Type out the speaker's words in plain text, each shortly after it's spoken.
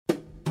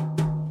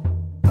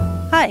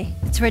Hi,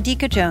 it's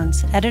Radhika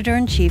Jones,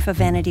 Editor-in-Chief of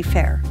Vanity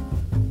Fair.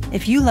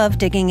 If you love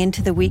digging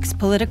into the week's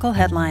political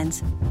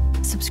headlines,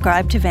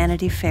 subscribe to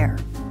Vanity Fair.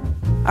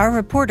 Our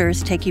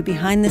reporters take you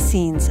behind the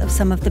scenes of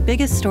some of the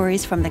biggest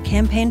stories from the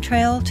campaign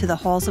trail to the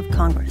halls of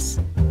Congress.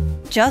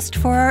 Just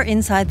for our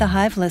Inside the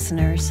Hive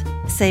listeners,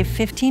 save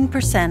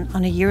 15%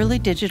 on a yearly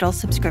digital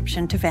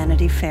subscription to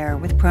Vanity Fair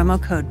with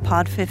promo code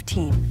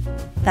POD15.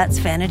 That's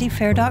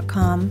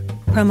vanityfair.com,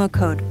 promo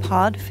code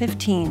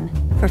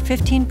POD15 for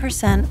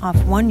 15%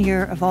 off 1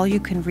 year of all you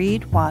can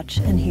read, watch,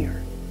 and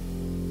hear.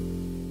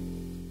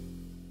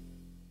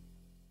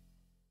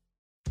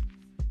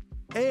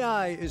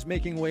 AI is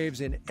making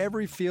waves in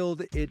every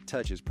field it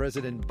touches.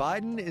 President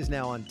Biden is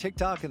now on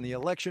TikTok, and the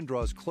election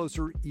draws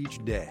closer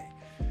each day.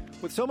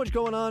 With so much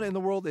going on in the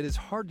world, it is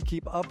hard to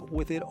keep up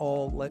with it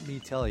all, let me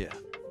tell you.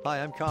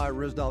 Hi, I'm Kai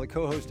Risdal, the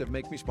co-host of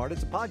Make Me Smart.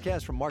 It's a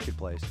podcast from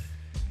Marketplace.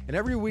 And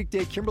every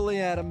weekday,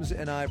 Kimberly Adams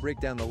and I break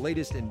down the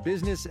latest in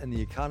business and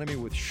the economy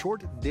with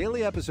short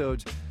daily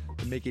episodes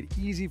to make it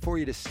easy for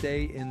you to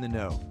stay in the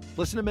know.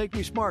 Listen to Make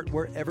Me Smart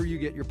wherever you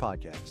get your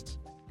podcasts.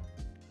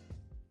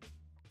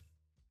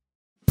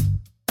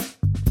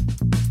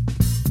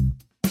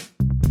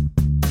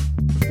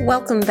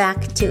 Welcome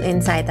back to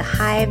Inside the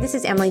Hive. This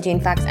is Emily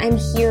Jane Fox. I'm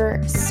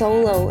here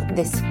solo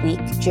this week.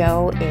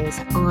 Joe is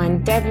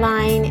on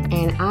deadline,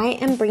 and I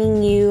am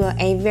bringing you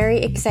a very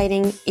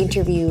exciting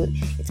interview.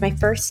 It's my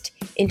first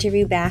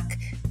interview back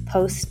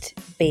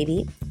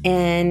post-baby,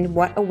 and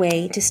what a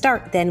way to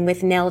start than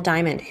with Nell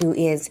Diamond, who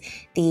is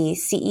the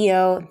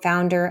CEO and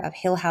founder of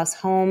Hill House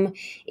Home.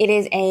 It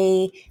is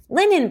a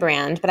linen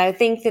brand, but I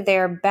think that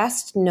they're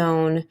best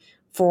known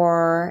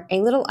for a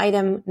little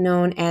item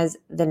known as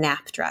the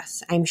nap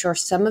dress. I'm sure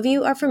some of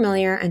you are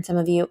familiar and some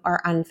of you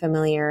are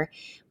unfamiliar,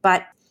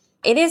 but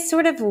it is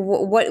sort of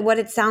what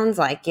it sounds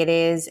like. It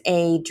is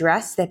a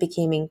dress that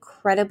became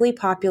incredibly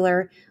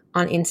popular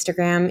on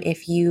Instagram.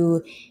 If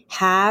you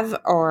have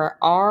or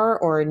are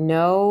or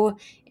know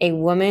a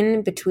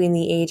woman between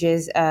the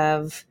ages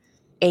of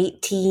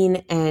 18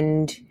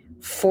 and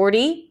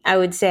 40, I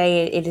would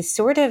say it is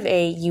sort of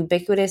a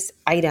ubiquitous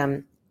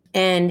item.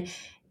 And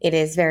it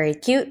is very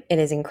cute. It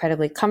is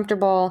incredibly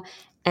comfortable.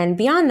 And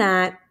beyond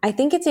that, I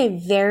think it's a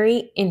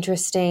very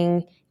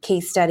interesting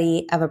case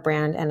study of a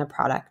brand and a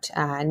product.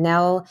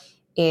 Nell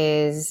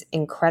is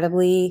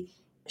incredibly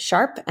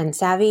sharp and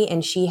savvy,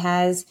 and she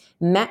has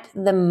met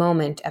the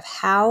moment of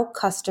how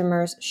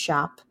customers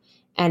shop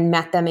and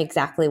met them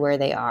exactly where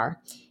they are.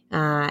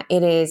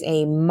 It is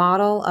a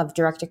model of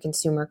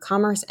direct-to-consumer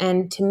commerce.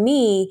 And to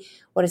me,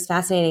 what is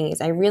fascinating is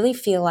I really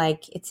feel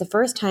like it's the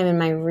first time in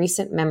my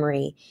recent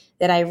memory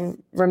that I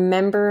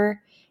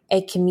remember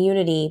a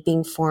community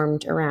being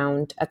formed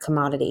around a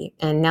commodity.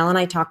 And Nell and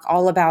I talk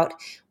all about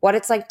what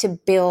it's like to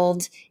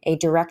build a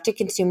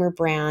direct-to-consumer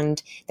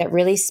brand that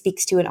really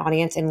speaks to an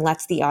audience and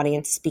lets the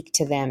audience speak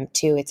to them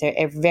too. It's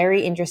a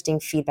very interesting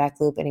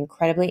feedback loop, an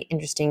incredibly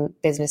interesting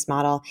business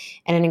model,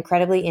 and an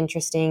incredibly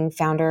interesting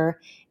founder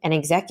and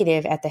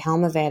executive at the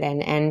helm of it.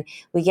 And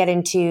we get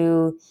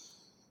into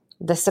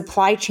the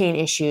supply chain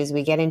issues.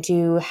 We get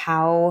into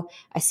how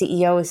a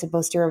CEO is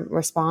supposed to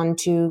respond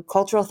to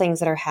cultural things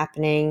that are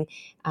happening,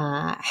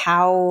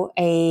 how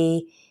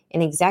an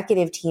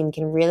executive team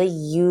can really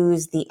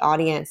use the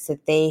audience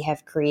that they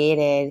have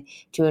created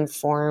to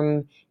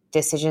inform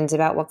decisions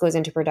about what goes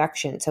into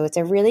production. So it's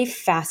a really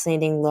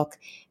fascinating look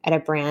at a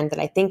brand that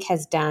I think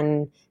has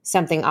done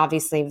something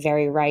obviously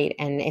very right.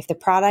 And if the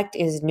product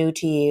is new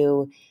to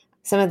you,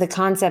 some of the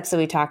concepts that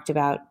we talked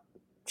about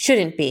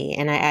shouldn't be.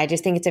 And I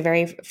just think it's a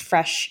very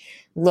fresh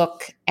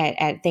look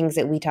at things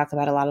that we talk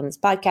about a lot on this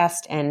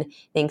podcast and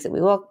things that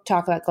we will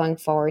talk about going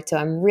forward. So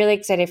I'm really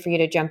excited for you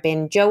to jump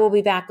in. Joe will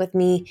be back with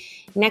me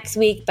next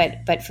week.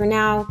 But for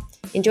now,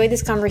 enjoy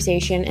this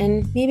conversation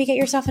and maybe get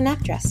yourself a nap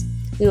dress.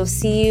 We will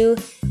see you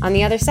on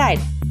the other side.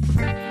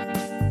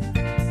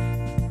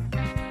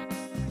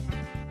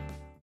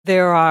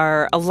 There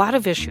are a lot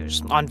of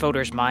issues on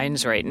voters'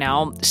 minds right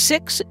now.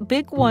 6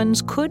 big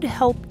ones could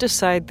help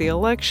decide the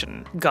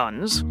election: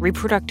 guns,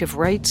 reproductive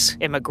rights,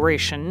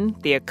 immigration,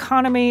 the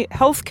economy,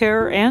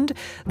 healthcare, and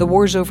the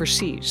wars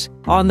overseas.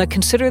 On the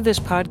Consider This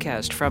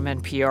podcast from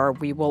NPR,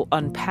 we will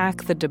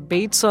unpack the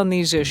debates on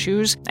these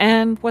issues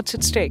and what's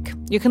at stake.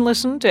 You can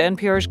listen to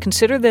NPR's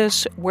Consider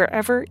This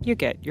wherever you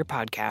get your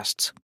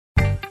podcasts.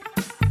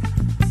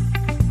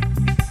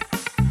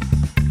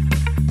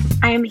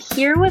 I am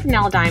here with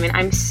Nell Diamond.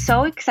 I'm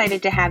so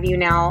excited to have you,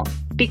 Nell,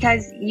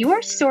 because you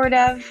are sort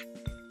of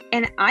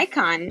an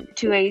icon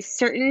to a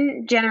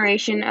certain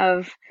generation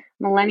of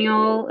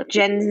millennial,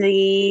 Gen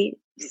Z,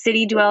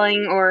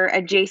 city-dwelling or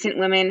adjacent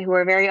women who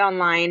are very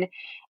online.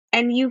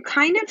 And you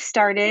kind of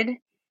started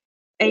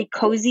a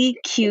cozy,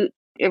 cute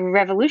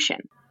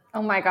revolution.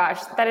 Oh my gosh,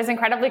 that is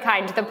incredibly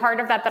kind. The part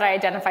of that I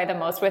identify the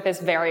most with is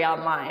very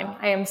online.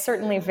 I am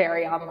certainly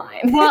very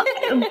online. Well,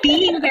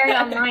 being very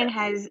online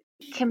has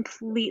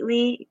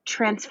completely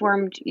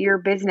transformed your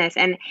business.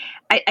 And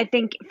I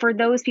think for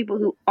those people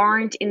who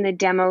aren't in the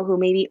demo, who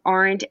maybe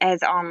aren't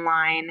as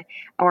online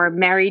or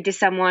married to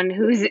someone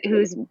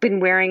who's been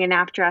wearing a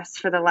nap dress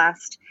for the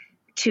last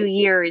 2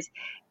 years,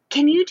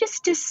 can you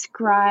just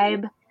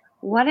describe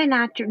what a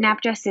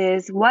nap dress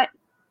is, what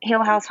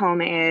Hill House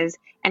Home is,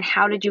 and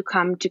how did you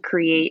come to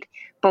create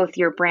both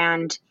your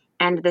brand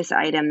and this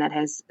item that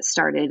has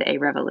started a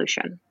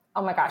revolution?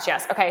 Oh my gosh,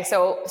 yes. Okay,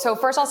 so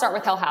first I'll start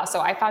with Hill House. So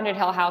I founded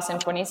Hill House in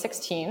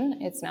 2016.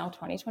 It's now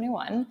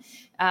 2021.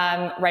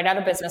 Right out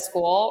of business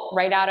school,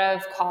 right out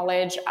of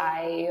college,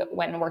 I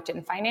went and worked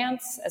in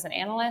finance as an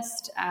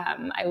analyst.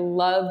 I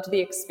loved the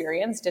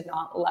experience, did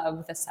not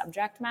love the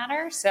subject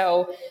matter.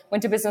 So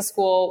went to business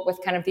school with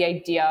kind of the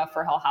idea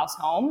for Hill House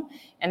Home.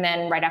 And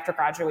then right after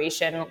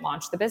graduation,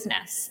 launched the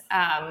business,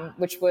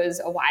 which was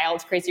a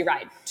wild, crazy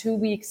ride. 2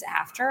 weeks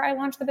after I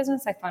launched the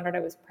business, I found out I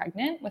was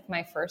pregnant with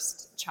my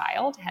first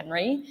child,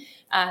 Henry,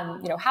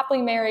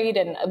 happily married,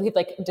 and we'd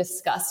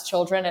discussed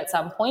children at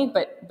some point,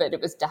 but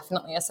it was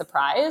definitely a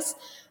surprise.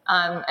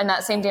 And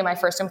that same day, my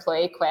first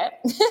employee quit.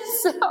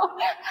 So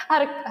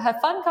had a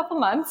fun couple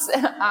months,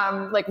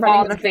 running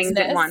all the this things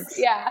business. at once.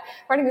 Yeah,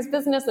 running this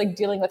business,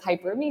 dealing with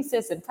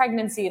hyperemesis and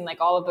pregnancy and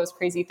all of those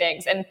crazy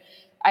things. And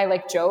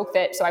I joke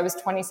that, so I was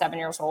 27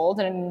 years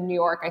old, and in New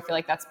York, I feel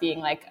like that's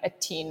being a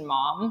teen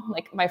mom.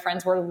 My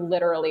friends were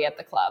literally at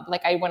the club.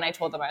 When I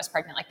told them I was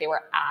pregnant, they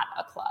were at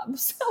a club.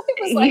 So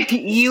it was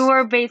you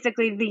were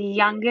basically the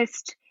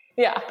youngest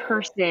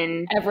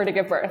person ever to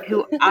give birth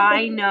who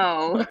I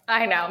know.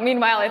 I know.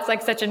 Meanwhile,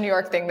 it's such a New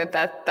York thing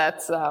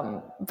that's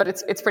but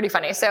it's pretty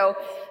funny. So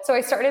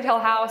I started Hill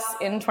House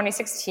in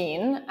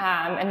 2016,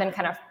 and then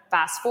kind of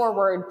fast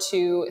forward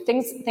to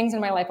things in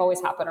my life always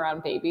happen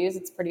around babies.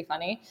 It's pretty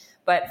funny.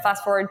 But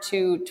fast forward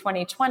to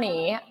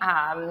 2020,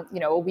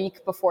 a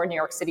week before New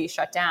York City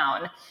shut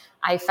down,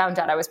 I found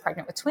out I was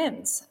pregnant with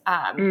twins.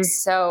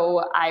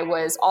 So I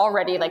was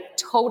already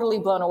totally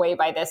blown away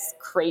by this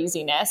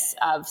craziness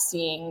of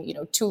seeing,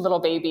 2 little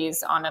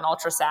babies on an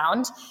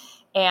ultrasound.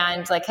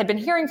 And had been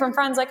hearing from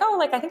friends I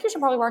think you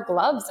should probably wear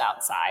gloves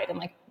outside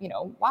and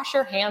wash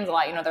your hands a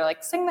lot. They're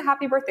sing the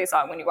happy birthday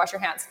song when you wash your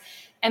hands.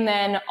 And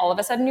then all of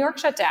a sudden New York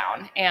shut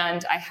down,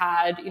 and I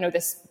had,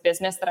 this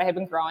business that I had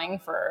been growing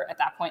for at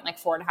that point,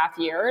 4.5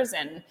 years,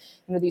 and,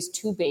 these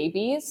 2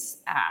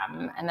 babies.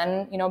 And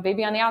then,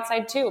 baby on the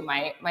outside too,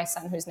 my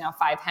son, who's now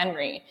 5,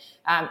 Henry.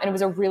 And it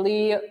was a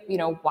really,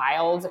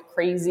 wild,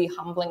 crazy,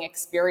 humbling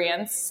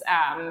experience,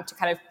 to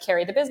kind of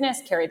carry the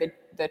business, carry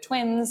the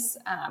twins,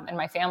 and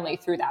my family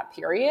through that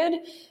period.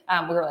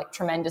 We were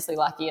tremendously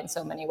lucky in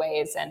so many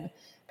ways.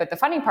 But the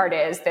funny part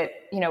is that,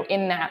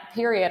 in that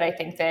period, I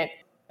think that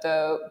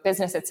the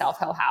business itself,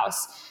 Hill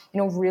House,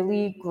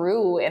 really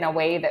grew in a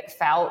way that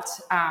felt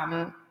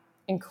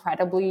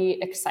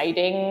incredibly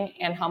exciting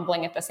and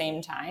humbling at the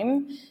same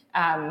time.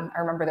 I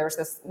remember there was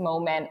this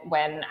moment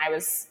when I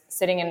was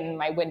sitting in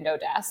my window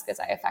desk, as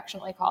I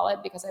affectionately call it,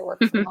 because I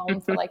worked from home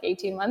for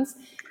 18 months.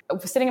 I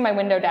was sitting in my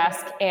window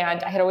desk,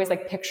 and I had always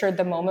pictured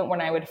the moment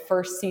when I would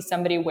first see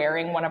somebody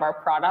wearing one of our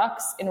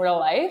products in real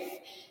life.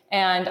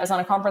 And I was on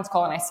a conference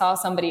call, and I saw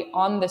somebody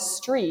on the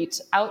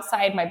street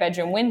outside my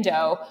bedroom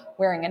window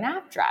wearing a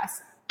nap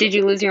dress. Did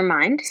you lose your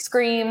mind?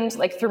 Screamed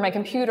through my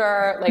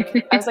computer.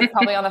 I was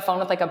probably on the phone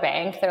with a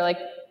bank. They're like,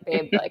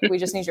 babe, we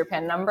just need your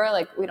PIN number.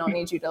 We don't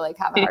need you to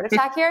have a heart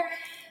attack here.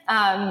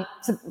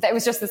 So it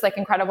was just this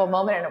incredible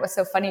moment. And it was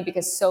so funny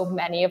because so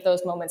many of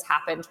those moments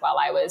happened while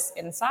I was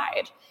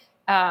inside.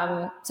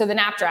 So the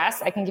nap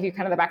dress, I can give you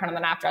kind of the background on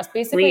the nap dress.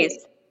 Basically,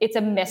 Please. It's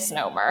a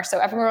misnomer. So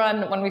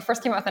everyone, when we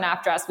first came out with the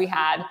nap dress, we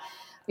had,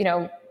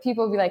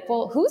 people would be like,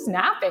 well, who's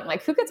napping?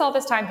 Who gets all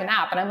this time to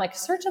nap? And I'm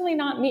certainly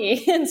not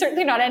me, and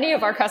certainly not any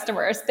of our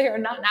customers. They are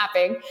not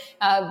napping.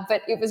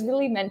 But it was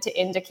really meant to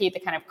indicate the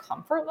kind of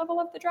comfort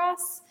level of the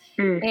dress.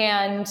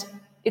 And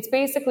it's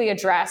basically a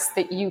dress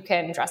that you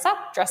can dress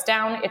up, dress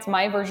down. It's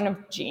my version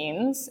of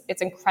jeans.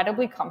 It's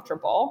incredibly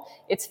comfortable.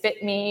 It's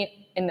fit me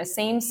in the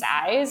same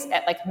size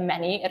at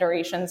many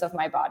iterations of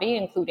my body,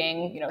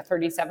 including,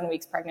 37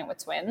 weeks pregnant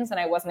with twins. And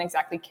I wasn't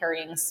exactly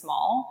carrying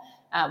small.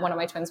 One of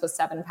my twins was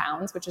 7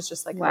 pounds, which is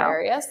just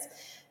hilarious.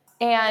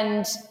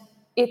 And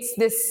it's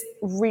this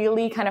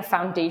really kind of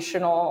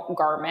foundational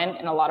garment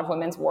in a lot of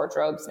women's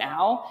wardrobes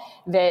now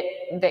that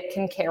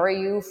can carry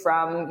you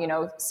from,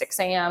 6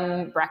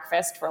 a.m.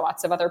 breakfast for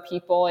lots of other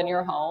people in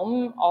your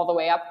home, all the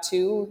way up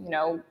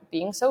to,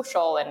 being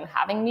social and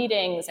having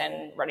meetings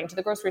and running to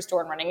the grocery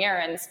store and running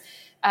errands.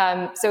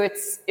 So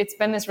it's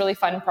been this really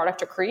fun product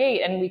to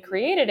create. And we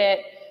created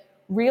it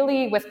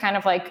really with kind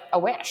of a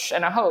wish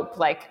and a hope.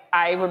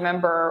 I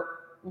remember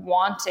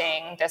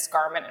wanting this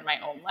garment in my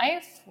own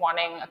life,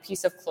 wanting a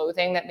piece of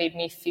clothing that made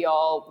me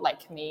feel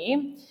like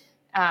me,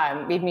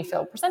 made me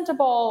feel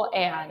presentable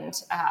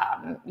and,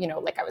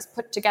 I was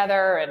put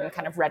together and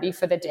kind of ready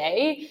for the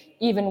day,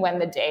 even when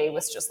the day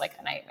was just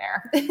a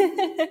nightmare.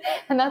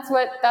 And that's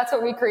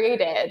what we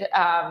created.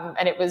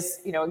 And it was,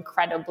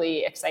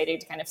 incredibly exciting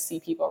to kind of see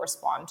people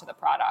respond to the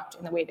product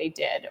in the way they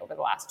did over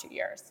the last 2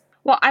 years.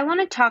 Well, I want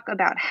to talk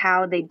about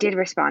how they did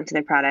respond to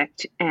the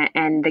product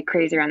and the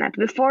craze around that.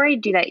 But before I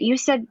do that, you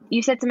said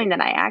something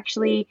that I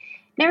actually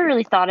never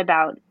really thought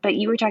about, but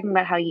you were talking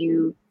about how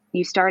you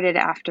started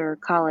after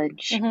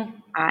college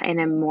in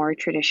a more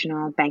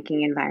traditional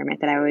banking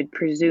environment that I would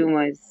presume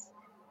was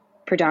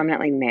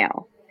predominantly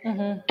male.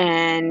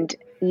 And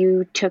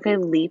you took a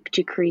leap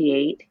to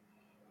create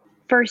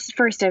first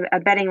a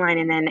betting line,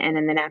 and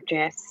then the nap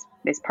dress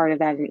is part of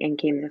that and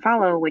came to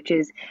follow, which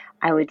is,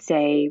 I would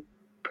say,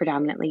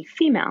 predominantly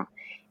female.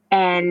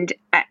 And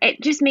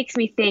it just makes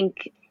me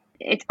think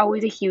it's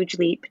always a huge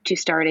leap to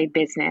start a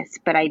business,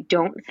 but I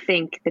don't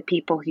think the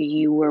people who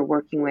you were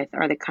working with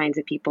are the kinds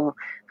of people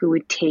who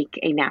would take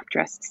a nap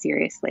dress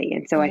seriously.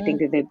 And so I think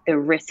that the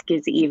risk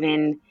is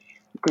even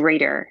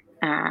greater.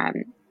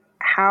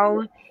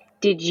 How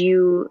did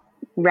you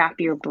wrap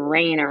your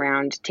brain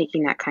around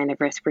taking that kind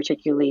of risk,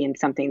 particularly in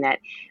something that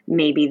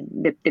maybe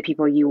the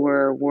people you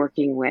were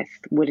working with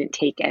wouldn't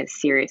take as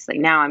seriously?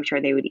 Now I'm sure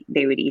they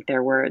would eat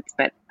their words,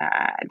 but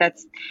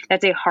that's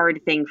a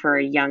hard thing for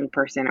a young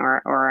person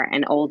or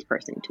an old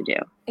person to do.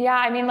 Yeah,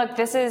 I mean, look,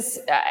 this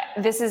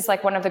is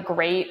like one of the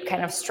great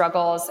kind of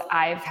struggles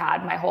I've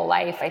had my whole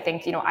life. I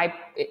think,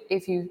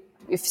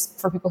 if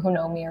for people who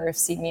know me or have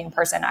seen me in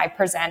person, I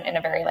present in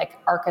a very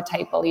like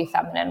archetypally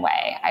feminine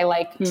way. I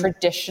like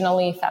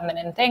traditionally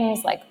feminine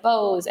things like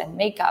bows and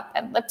makeup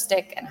and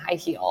lipstick and high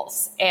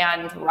heels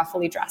and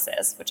ruffly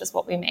dresses, which is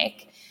what we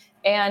make.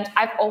 And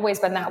I've always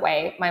been that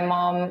way. My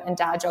mom and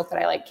dad joke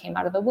that I like came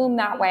out of the womb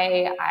that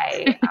way.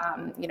 I,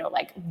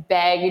 like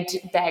begged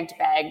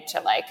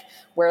to like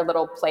wear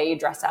little play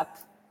dress up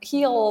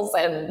heels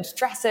and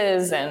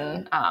dresses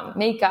and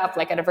makeup,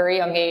 like at a very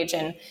young age.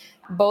 And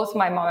both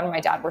my mom and my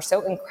dad were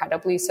so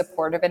incredibly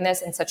supportive in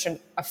this in such an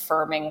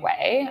affirming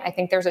way. I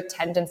think there's a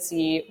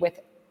tendency with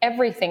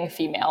everything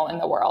female in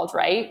the world,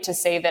 right, to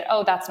say that,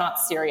 oh, that's not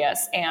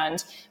serious. And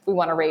if we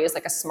want to raise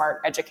like a smart,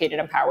 educated,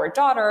 empowered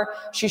daughter,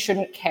 she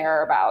shouldn't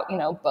care about,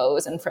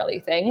 bows and frilly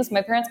things.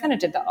 My parents kind of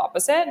did the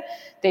opposite.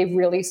 They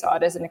really saw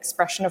it as an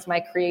expression of my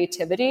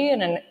creativity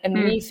and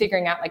me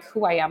figuring out like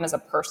who I am as a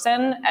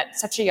person at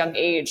such a young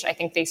age. I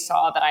think they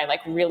saw that I like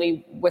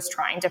really was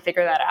trying to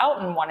figure that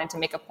out and wanted to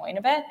make a point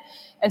of it.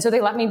 And so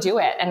they let me do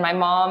it. And my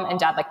mom and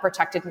dad like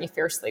protected me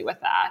fiercely with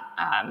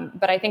that.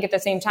 But I think at the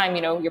same time,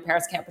 your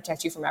parents can't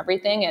protect you from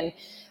everything. And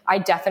I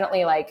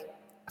definitely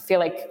feel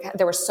like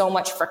there was so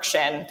much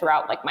friction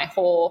throughout like my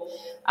whole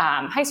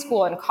high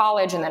school and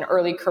college and then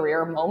early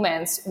career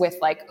moments with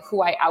like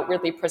who I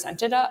outwardly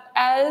presented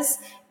as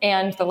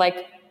and the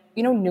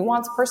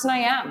nuanced person I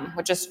am,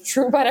 which is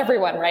true about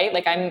everyone, right?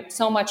 Like I'm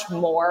so much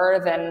more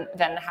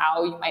than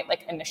how you might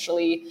like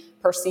initially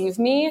perceive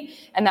me.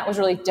 And that was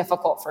really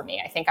difficult for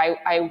me. I think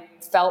I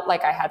felt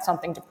like I had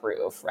something to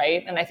prove,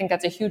 right? And I think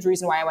that's a huge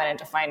reason why I went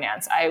into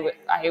finance.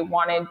 I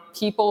wanted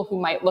people who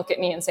might look at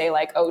me and say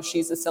like, oh,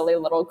 she's a silly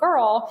little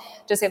girl,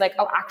 to say like,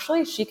 oh,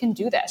 actually she can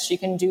do this. She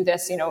can do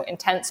this,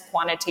 intense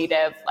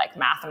quantitative, like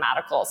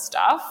mathematical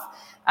stuff.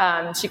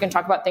 She can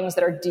talk about things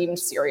that are deemed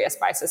serious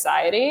by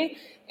society.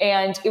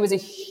 And it was a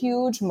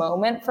huge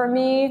moment for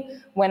me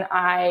when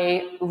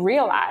I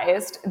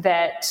realized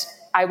that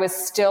I was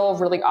still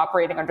really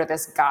operating under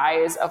this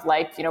guise of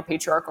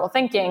patriarchal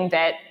thinking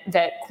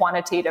that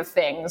quantitative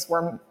things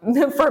were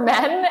for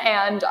men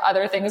and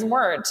other things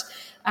weren't.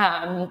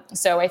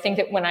 So I think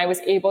that when I was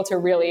able to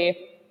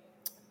really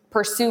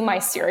pursue my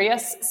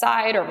serious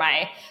side or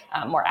my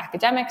more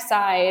academic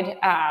side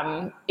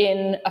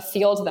in a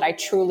field that I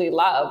truly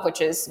love,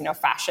 which is,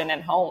 fashion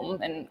and home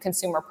and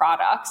consumer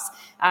products.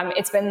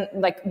 It's been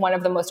like one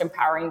of the most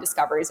empowering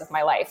discoveries of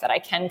my life that I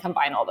can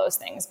combine all those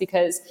things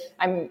because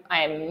I'm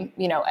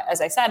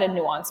as I said, a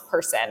nuanced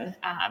person.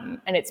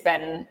 And it's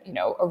been,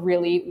 a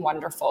really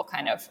wonderful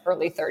kind of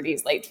early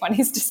 30s, late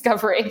 20s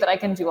discovery that I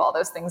can do all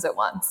those things at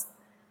once.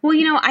 Well,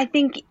 I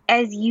think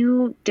as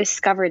you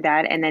discovered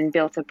that and then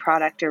built a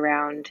product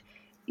around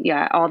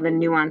all the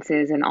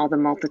nuances and all the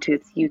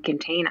multitudes you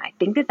contain, I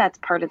think that that's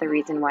part of the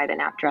reason why the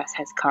nap dress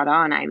has caught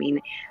on. I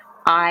mean,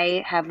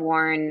 I have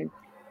worn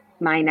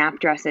my nap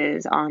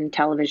dresses on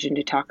television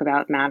to talk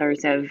about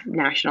matters of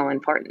national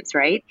importance,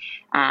 right?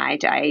 I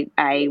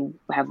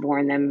have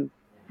worn them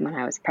when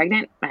I was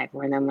pregnant. I've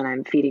worn them when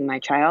I'm feeding my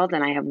child,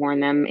 and I have worn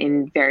them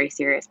in very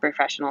serious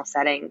professional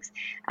settings.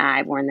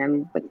 I've worn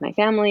them with my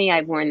family.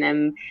 I've worn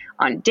them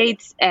on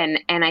dates. And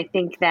I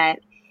think that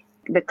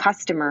the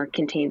customer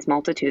contains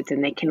multitudes,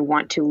 and they can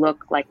want to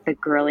look like the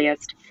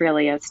girliest,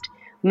 frilliest,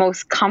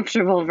 most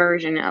comfortable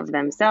version of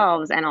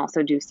themselves and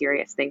also do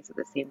serious things at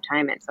the same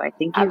time. And so I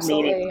think you've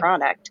made a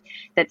product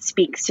that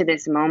speaks to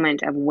this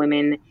moment of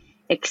women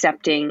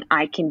accepting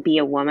I can be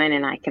a woman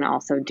and I can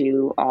also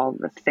do all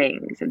the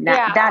things. And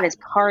that is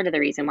part of the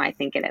reason why I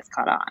think it has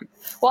caught on.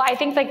 Well, I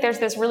think there's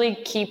this really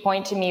key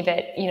point to me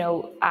that,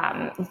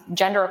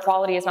 gender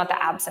equality is not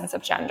the absence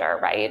of gender,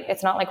 right?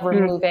 It's not like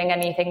removing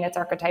anything that's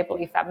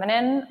archetypally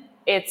feminine.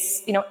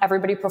 it's,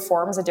 everybody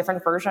performs a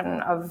different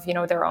version of,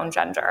 their own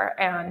gender.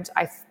 And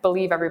I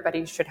believe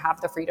everybody should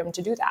have the freedom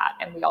to do that.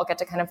 And we all get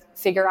to kind of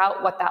figure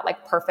out what that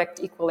like perfect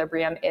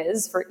equilibrium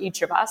is for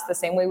each of us, the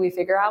same way we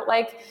figure out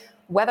like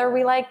whether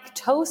we like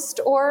toast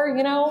or,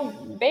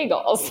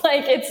 bagels.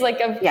 Like it's like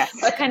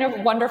a kind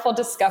of wonderful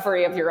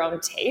discovery of your own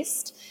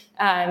taste.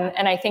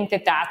 And I think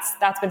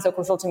that's been so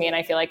crucial to me. And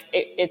I feel like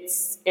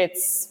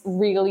it's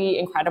really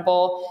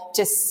incredible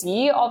to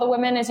see all the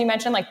women, as you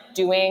mentioned, like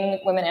doing,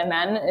 women and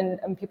men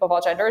and people of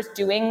all genders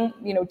doing,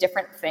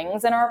 different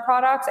things in our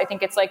products. I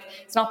think it's like,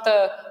 it's not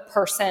the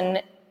person,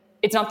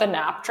 it's not the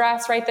nap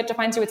dress, right, that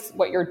defines you. It's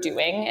what you're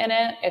doing in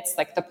it. It's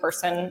like the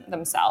person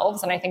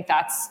themselves. And I think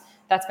that's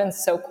been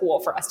so cool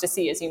for us to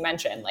see, as you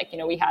mentioned. Like,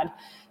 we had,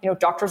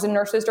 doctors and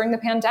nurses during the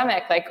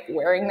pandemic, like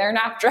wearing their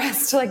nap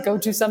dress to like go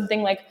do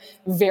something like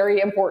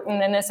very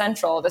important and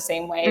essential, the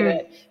same way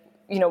that,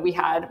 we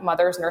had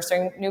mothers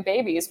nursing new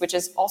babies, which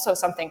is also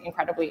something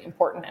incredibly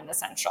important and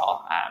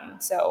essential.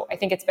 So I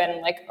think it's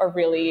been like a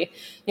really,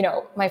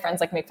 my friends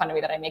like make fun of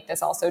me that I make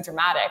this all so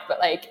dramatic, but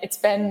like, it's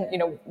been,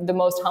 the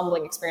most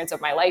humbling experience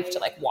of my life to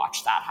like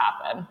watch that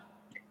happen.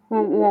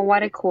 Well,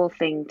 what a cool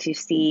thing to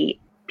see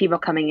people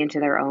coming into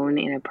their own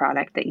in a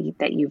product that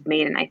you've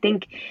made. And I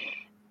think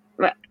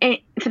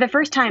for the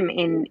first time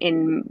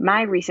in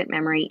my recent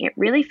memory, it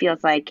really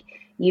feels like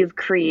you've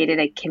created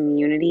a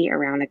community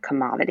around a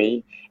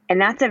commodity. And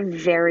that's a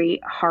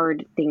very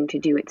hard thing to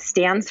do. It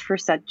stands for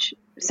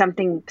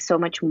something so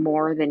much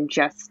more than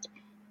just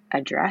a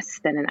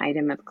dress, than an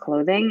item of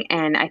clothing.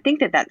 And I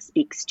think that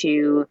speaks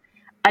to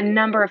a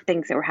number of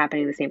things that were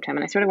happening at the same time.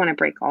 And I sort of want to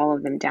break all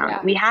of them down.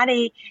 Yeah. We had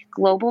a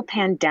global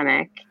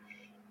pandemic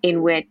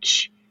in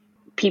which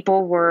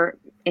people were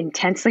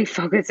intensely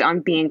focused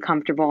on being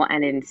comfortable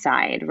and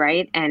inside,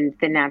 right? And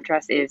the nap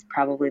dress is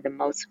probably the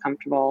most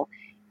comfortable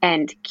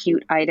and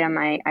cute item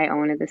I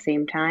own at the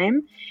same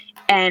time.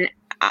 And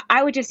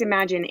I would just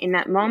imagine in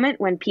that moment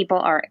when people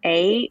are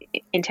A,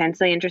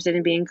 intensely interested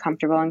in being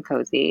comfortable and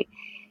cozy,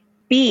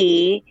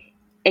 B,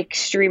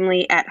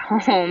 extremely at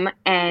home,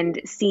 and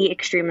C,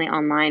 extremely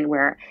online,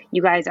 where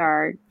you guys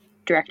are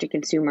direct to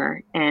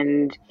consumer,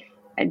 and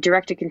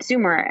direct to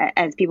consumer,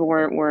 as people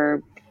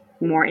were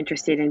more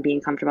interested in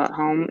being comfortable at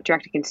home,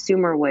 direct to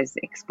consumer was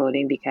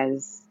exploding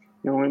because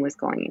no one was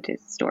going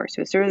into stores.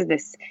 So it's sort of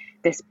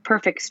this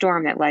perfect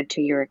storm that led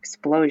to your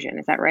explosion.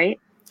 Is that right?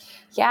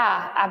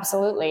 Yeah,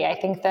 absolutely. I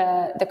think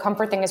the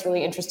comfort thing is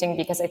really interesting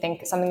because I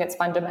think something that's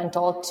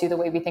fundamental to the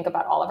way we think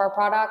about all of our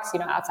products,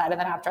 outside of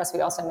the nap dress,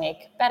 we also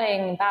make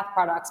bedding, bath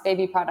products,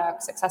 baby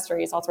products,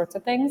 accessories, all sorts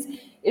of things,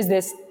 is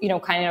this,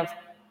 kind of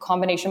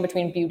combination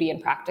between beauty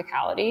and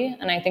practicality.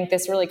 And I think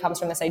this really comes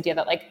from this idea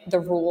that like the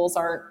rules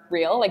aren't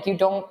real. Like you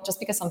don't, just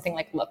because something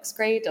like looks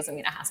great doesn't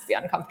mean it has to be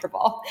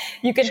uncomfortable.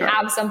 You can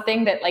have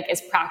something that like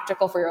is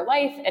practical for your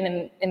life.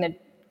 And in the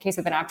case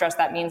of the nap dress,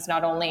 that means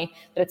not only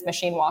that it's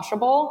machine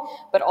washable,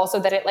 but also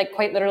that it like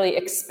quite literally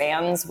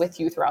expands with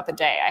you throughout the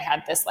day. I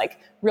had this like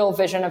real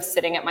vision of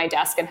sitting at my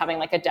desk and having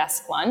like a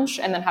desk lunch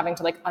and then having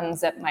to like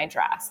unzip my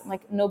dress. I'm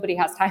like, nobody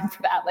has time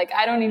for that. Like,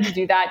 I don't need to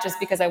do that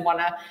just because I want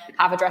to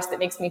have a dress that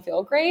makes me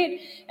feel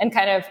great. And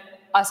kind of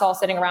us all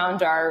sitting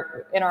around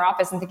in our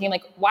office and thinking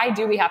like, why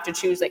do we have to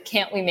choose? Like,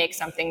 can't we make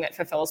something that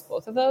fulfills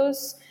both of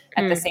those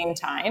at the same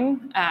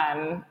time?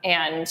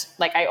 And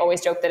like, I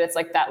always joke that it's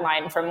like that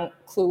line from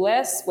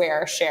Clueless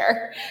where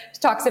Cher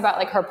talks about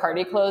like her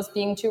party clothes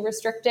being too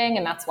restricting.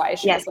 And that's why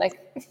she was like,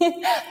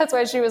 that's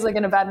why she was like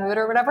in a bad mood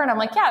or whatever. And I'm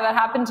like, yeah, that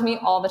happened to me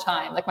all the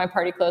time. Like my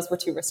party clothes were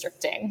too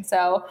restricting.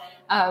 So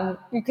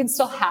you can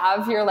still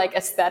have your like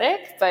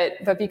aesthetic,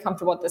 but be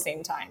comfortable at the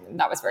same time. And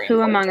that was very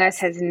important. Who among us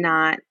has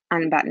not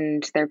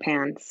unbuttoned their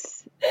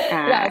pants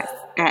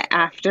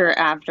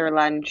after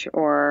lunch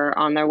or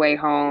on their way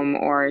home,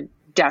 or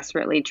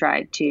desperately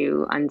tried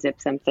to unzip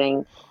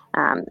something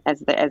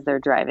as they're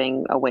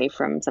driving away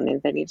from something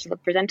that they need to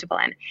look presentable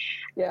in.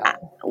 Yeah.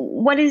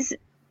 What is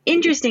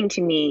interesting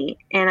to me,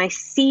 and I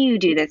see you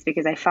do this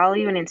because I follow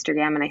you on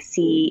Instagram and I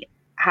see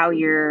how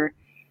you're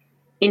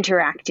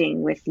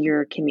interacting with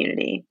your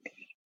community.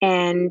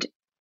 And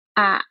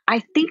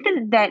I think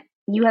that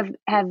you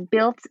have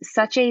built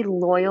such a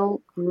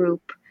loyal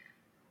group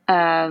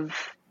of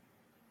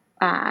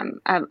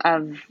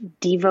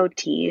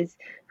devotees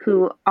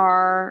who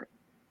are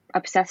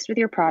obsessed with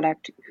your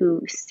product,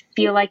 who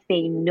feel like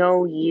they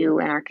know you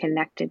and are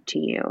connected to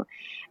you.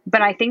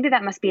 But I think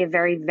that must be a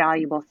very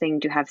valuable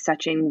thing to have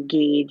such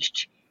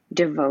engaged,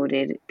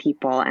 devoted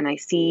people. And I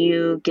see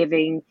you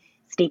giving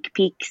sneak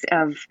peeks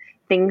of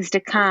things to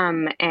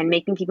come and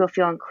making people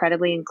feel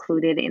incredibly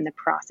included in the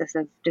process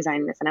of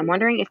designing this. And I'm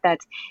wondering if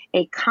that's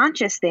a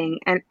conscious thing,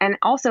 and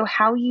also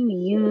how you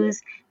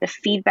use the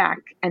feedback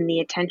and the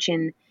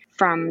attention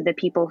from the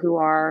people who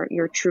are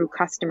your true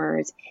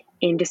customers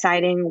in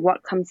deciding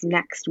what comes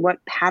next,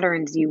 what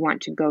patterns you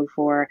want to go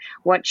for,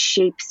 what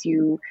shapes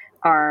you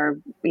are,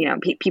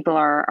 people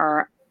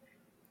are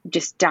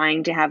just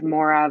dying to have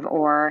more of,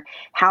 or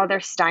how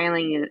they're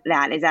styling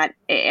that.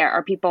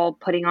 Are people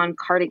putting on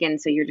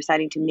cardigans, so you're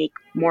deciding to make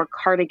more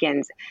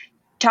cardigans?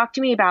 talk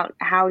to me about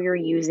how you're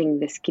using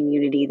this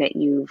community that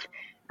you've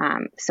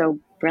so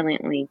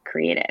brilliantly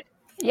created.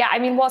 Yeah, I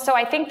mean, so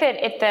I think that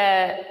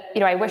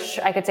I wish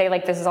I could say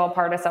like this is all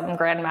part of some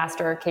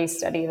grandmaster case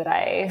study that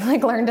I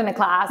like learned in a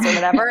class or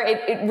whatever.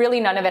 It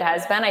really, none of it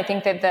has been. I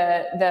think that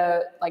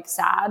the like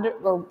sad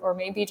or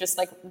maybe just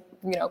like,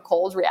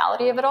 cold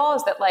reality of it all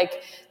is that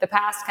like the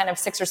past kind of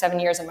 6 or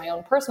 7 years in my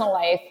own personal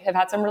life have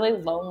had some really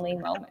lonely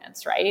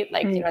moments, right?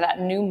 Like,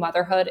 that new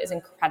motherhood is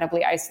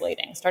incredibly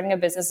isolating. Starting a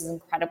business is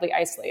incredibly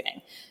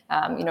isolating.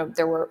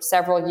 There were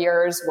several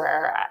years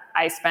where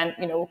I spent,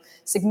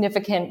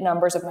 significant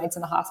numbers of nights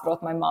in the hospital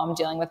with my mom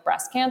dealing with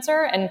breast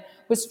cancer and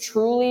was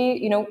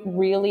truly,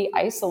 really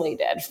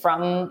isolated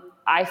from,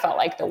 I felt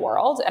like, the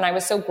world. And I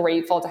was so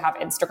grateful to have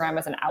Instagram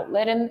as an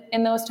outlet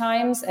in those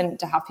times and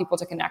to have people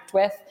to connect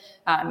with,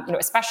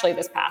 especially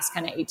this past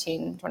kind of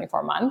 18,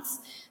 24 months.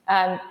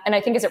 And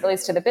I think as it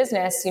relates to the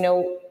business,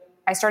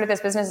 I started this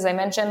business, as I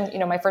mentioned,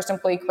 my first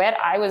employee quit.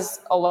 I was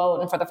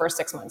alone for the first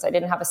 6 months. I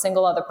didn't have a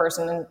single other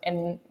person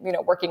in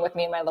working with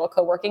me in my little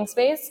co-working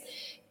space.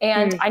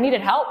 And I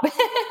needed help.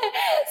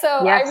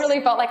 So yes. I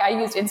really felt like I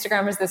used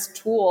Instagram as this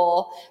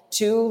tool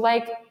to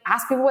like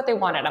ask people what they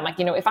wanted. I'm like,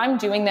 if I'm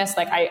doing this,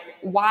 like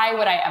why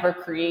would I ever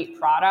create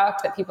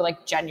product that people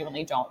like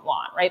genuinely don't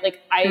want, right?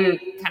 Like I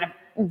kind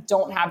of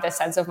don't have this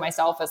sense of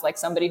myself as like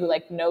somebody who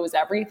like knows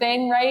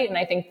everything, right? And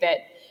I think that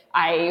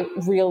I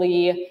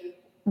really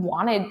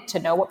wanted to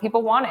know what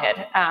people wanted,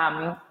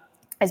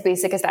 as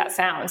basic as that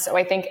sounds. So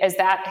I think as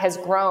that has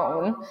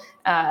grown,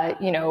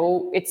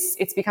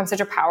 it's become such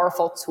a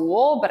powerful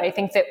tool, but I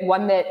think that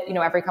one that,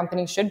 every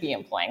company should be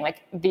employing,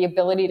 like the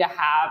ability to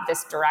have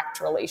this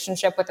direct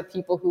relationship with the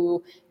people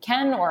who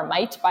can or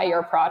might buy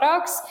your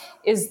products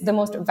is the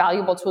most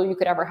valuable tool you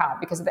could ever have.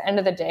 Because at the end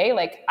of the day,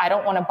 like, I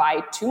don't want to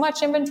buy too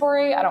much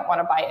inventory. I don't want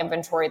to buy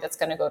inventory that's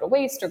going to go to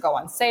waste or go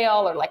on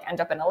sale or like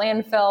end up in a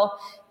landfill.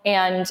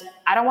 And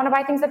I don't want to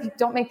buy things that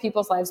don't make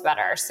people's lives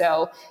better.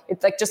 So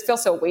it like just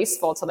feels so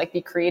wasteful to like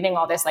be creating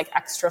all this like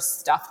extra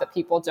stuff that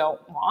people don't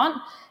want.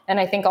 And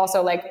I think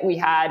also like we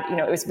had,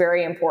 it was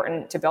very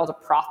important to build a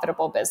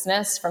profitable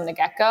business from the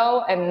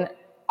get-go. And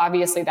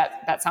obviously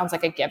that sounds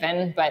like a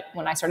given, but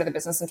when I started the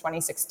business in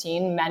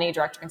 2016, many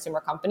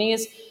direct-to-consumer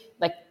companies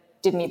like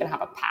didn't even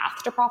have a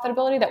path to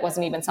profitability. That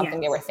wasn't even something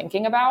they were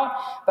thinking about.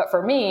 But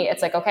for me,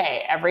 it's like,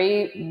 okay,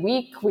 every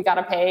week we got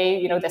to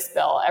pay, this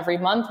bill. Every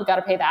month we got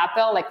to pay that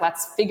bill. Like,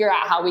 let's figure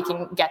out how we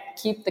can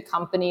keep the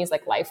company's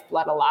like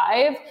lifeblood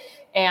alive.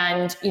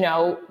 And,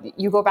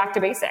 you go back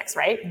to basics,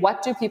 right?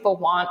 What do people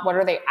want? What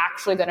are they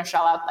actually going to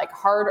shell out like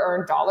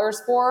hard-earned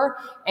dollars for?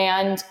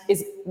 And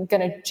is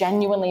going to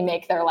genuinely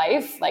make their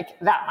life like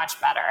that much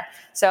better.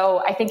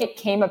 So I think it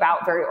came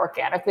about very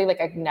organically.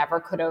 Like I never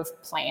could have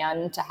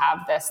planned to have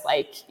this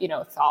like,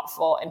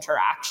 thoughtful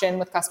interaction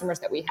with customers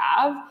that we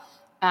have.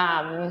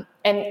 And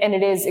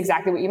it is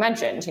exactly what you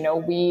mentioned.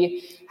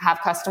 We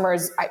have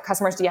customers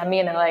DM me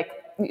and they're like,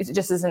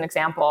 just as an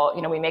example,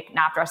 we make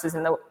nap dresses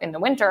in the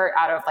winter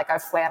out of like a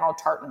flannel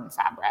tartan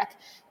fabric.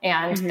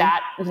 And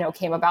that,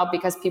 came about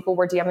because people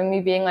were DMing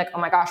me being like, oh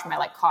my gosh, my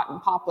like cotton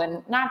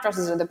poplin nap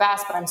dresses are the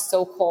best, but I'm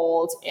so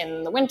cold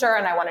in the winter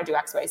and I want to do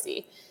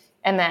XYZ.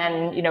 And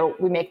then,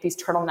 we make these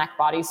turtleneck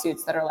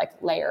bodysuits that are like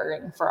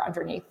layering for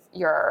underneath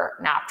your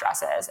nap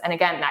dresses. And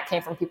again, that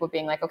came from people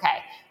being like,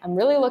 okay, I'm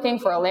really looking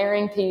for a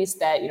layering piece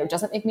that,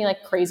 doesn't make me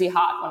like crazy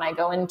hot when I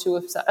go into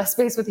a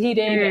space with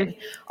heating and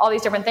all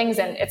these different things.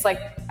 And it's like,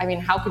 I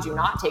mean, how could you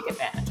not take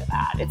advantage of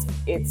that?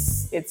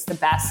 It's the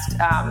best,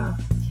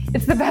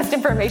 it's the best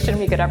information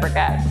we could ever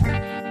get.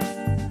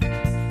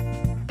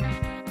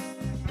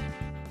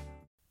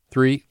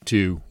 3,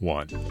 2,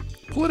 1.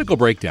 Political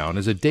Breakdown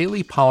is a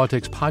daily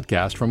politics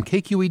podcast from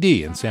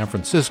KQED in San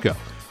Francisco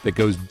that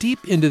goes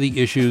deep into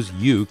the issues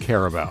you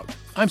care about.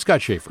 I'm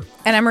Scott Schaefer.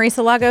 And I'm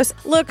Marisa Lagos.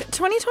 Look,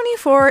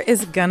 2024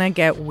 is gonna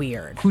get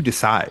weird. Who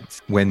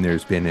decides when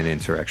there's been an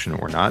insurrection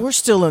or not? We're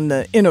still in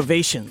the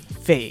innovation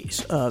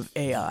phase of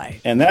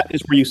AI. And that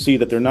is where you see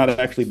that they're not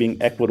actually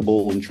being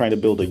equitable and trying to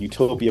build a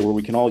utopia where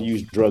we can all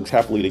use drugs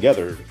happily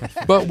together.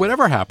 But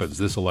whatever happens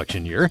this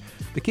election year,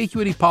 the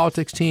KQED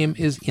politics team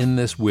is in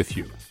this with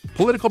you.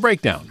 Political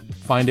Breakdown.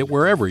 Find it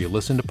wherever you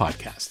listen to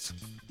podcasts.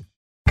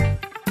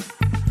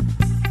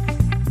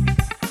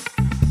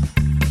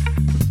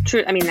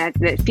 True. I mean,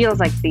 that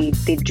feels like the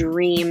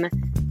dream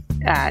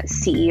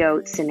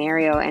CEO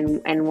scenario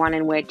and one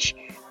in which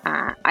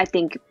I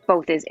think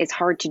both is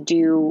hard to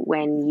do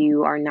when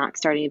you are not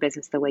starting a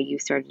business the way you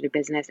started a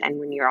business and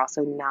when you're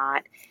also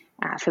not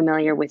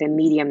familiar with a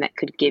medium that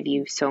could give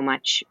you so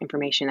much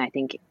information. I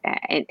think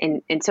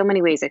in so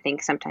many ways, I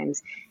think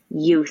sometimes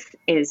youth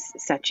is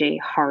such a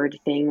hard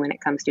thing when it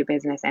comes to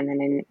business. And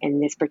then in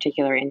this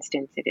particular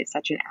instance, it is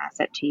such an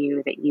asset to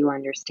you that you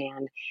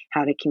understand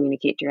how to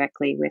communicate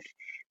directly with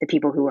the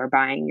people who are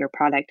buying your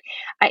product.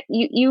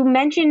 You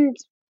mentioned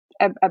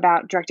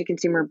about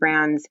direct-to-consumer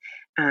brands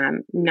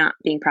not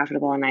being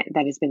profitable, and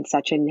that has been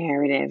such a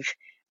narrative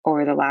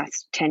over the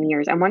last 10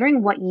 years. I'm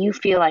wondering what you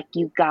feel like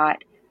you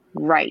got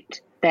right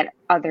that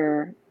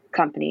other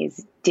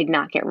companies did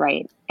not get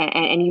right,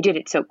 and you did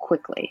it so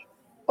quickly.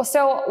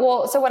 So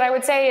what I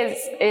would say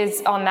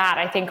is on that,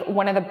 I think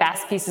one of the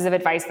best pieces of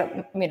advice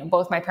that,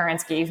 both my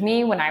parents gave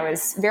me when I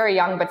was very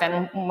young, but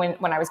then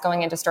when I was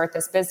going in to start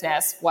this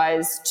business,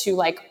 was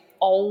to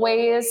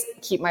always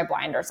keep my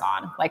blinders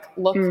on,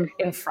 look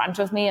in front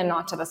of me and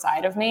not to the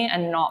side of me,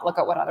 and not look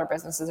at what other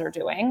businesses are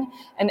doing.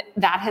 And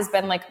that has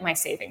been my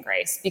saving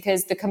grace,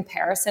 because the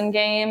comparison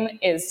game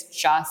is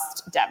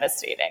just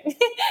devastating.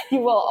 You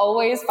will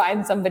always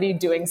find somebody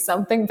doing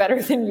something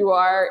better than you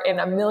are in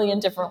a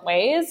million different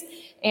ways.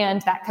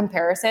 And that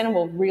comparison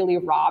will really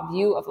rob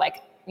you of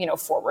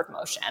forward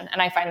motion.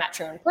 And I find that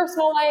true in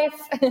personal life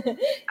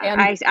and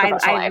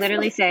I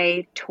literally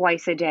say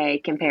twice a day,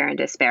 compare and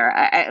despair.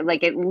 I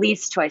at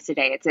least twice a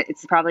day.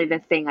 It's probably the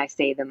thing I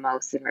say the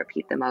most and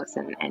repeat the most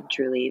and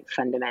truly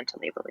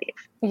fundamentally believe.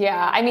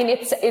 Yeah. I mean,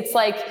 it's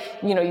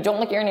you don't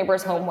look at your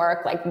neighbor's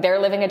homework, they're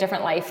living a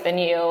different life than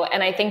you.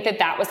 And I think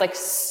that was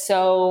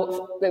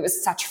it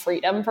was such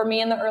freedom for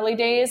me in the early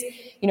days.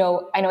 I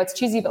know it's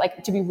cheesy,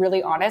 but to be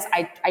really honest,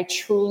 I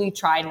truly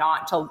try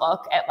not to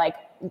look at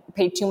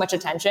pay too much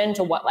attention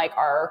to what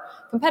our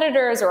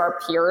competitors or our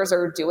peers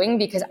are doing,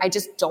 because I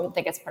just don't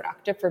think it's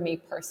productive for me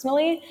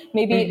personally.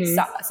 Maybe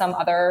some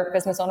other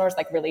business owners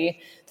really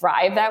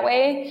thrive that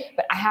way,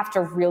 but I have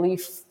to really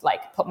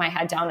put my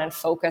head down and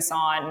focus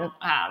on,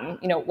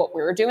 what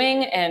we were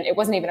doing. And it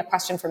wasn't even a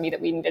question for me that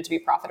we needed to be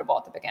profitable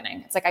at the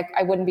beginning. It's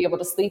I wouldn't be able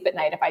to sleep at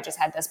night if I just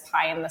had this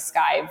pie in the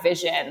sky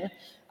vision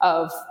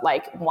of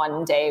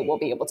one day we'll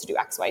be able to do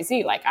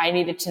XYZ. I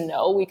needed to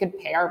know we could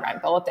pay our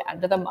rent bill at the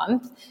end of the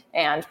month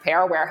and pay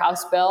our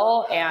warehouse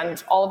bill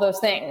and all of those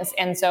things.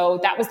 And so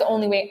that was the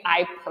only way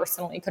I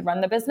personally could run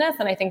the business.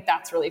 And I think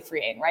that's really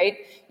freeing, right?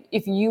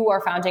 If you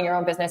are founding your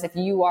own business, if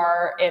you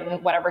are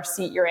in whatever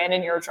seat you're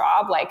in your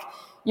job,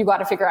 you got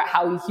to figure out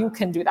how you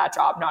can do that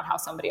job, not how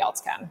somebody else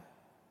can.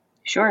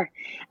 Sure.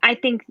 I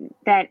think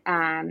that,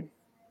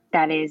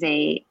 that is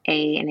an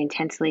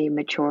intensely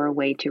mature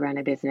way to run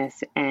a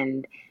business,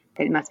 and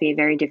it must be a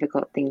very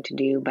difficult thing to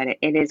do, but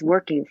it is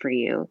working for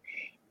you.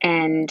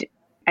 And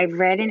I've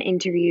read an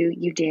interview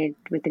you did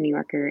with the New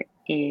Yorker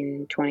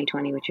in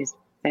 2020, which is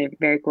a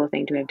very cool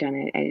thing to have done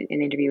an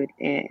interview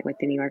with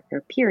the New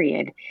Yorker,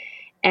 period.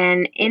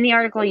 And in the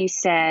article, you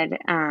said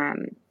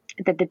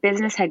that the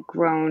business had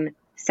grown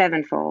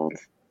sevenfold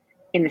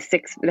in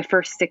the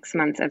first 6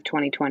 months of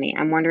 2020.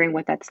 I'm wondering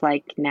what that's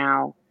like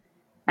now,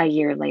 a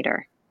year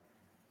later.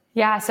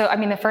 Yeah. So,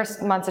 the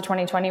first months of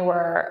 2020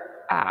 were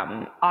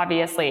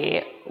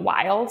obviously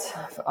wild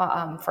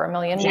for a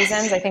million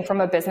reasons. I think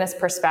from a business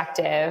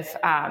perspective,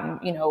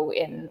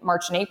 in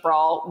March and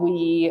April,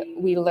 we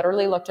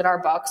literally looked at our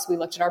books, we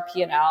looked at our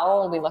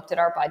P&L, we looked at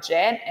our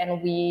budget,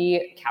 and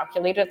we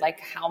calculated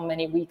how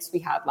many weeks we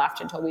had left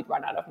until we'd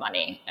run out of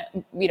money,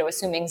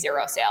 assuming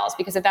zero sales.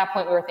 Because at that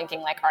point we were thinking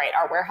all right,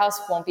 our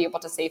warehouse won't be able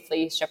to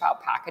safely ship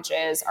out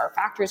packages. Our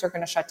factories are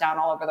going to shut down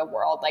all over the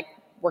world.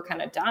 We're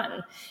kind of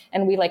done.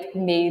 And we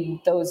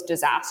made those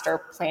disaster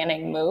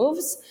planning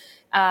moves.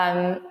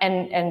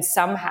 And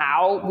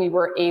somehow we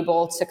were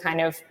able to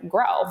kind of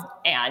grow.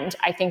 And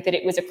I think that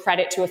it was a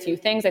credit to a few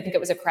things. I think it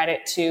was a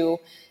credit to,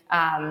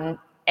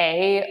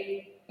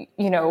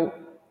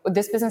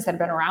 this business had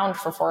been around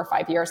for 4 or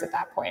 5 years at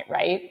that point,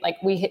 right?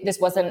 This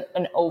wasn't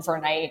an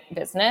overnight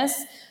business.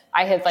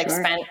 I had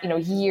spent,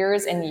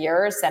 years and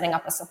years setting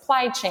up a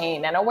supply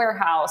chain and a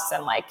warehouse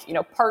and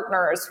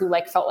partners who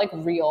felt like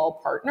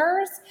real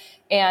partners.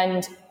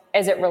 And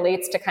as it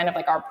relates to kind of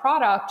our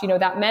product,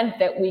 that meant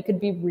that we could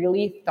be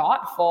really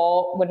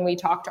thoughtful when we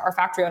talk to our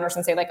factory owners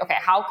and say okay,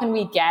 how can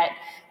we get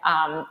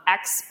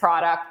X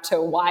product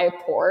to Y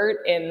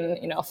port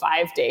in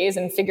 5 days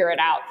and figure it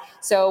out.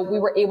 So we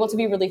were able to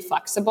be really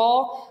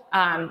flexible,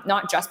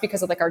 not just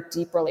because of our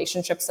deep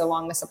relationships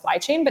along the supply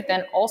chain, but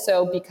then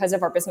also because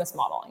of our business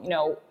model.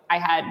 I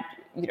had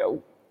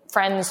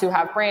friends who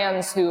have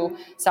brands who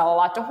sell a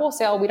lot to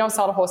wholesale. We don't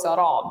sell to wholesale at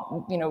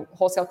all.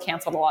 Wholesale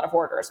canceled a lot of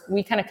orders.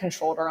 We kind of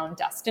controlled our own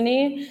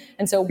destiny.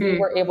 And so we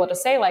were able to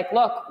say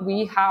look,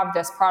 we have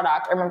this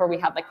product. I remember we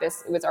had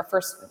this, it was our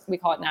first, we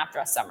call it nap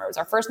dress summer. It was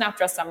our first nap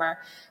dress summer.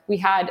 We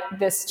had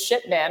this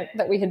shipment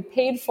that we had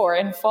paid for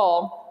in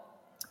full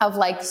of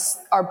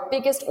our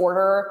biggest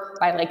order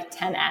by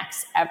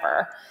 10x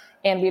ever.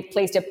 And we had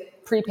placed it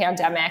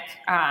pre-pandemic,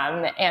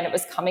 and it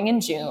was coming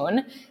in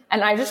June.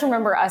 And I just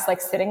remember us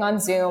sitting on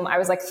Zoom. I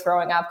was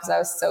throwing up because I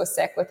was so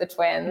sick with the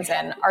twins,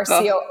 and our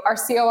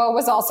COO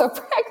was also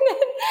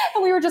pregnant,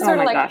 and we were just sort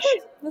of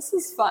this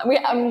is fun.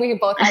 We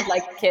both had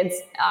kids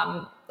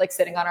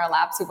sitting on our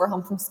laps who were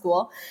home from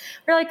school.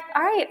 We're all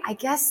right, I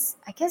guess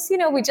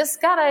we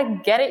just gotta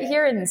get it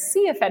here and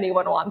see if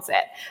anyone wants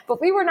it. But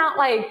we were not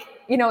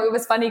it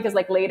was funny because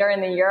later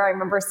in the year, I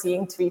remember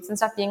seeing tweets and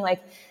stuff being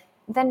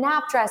the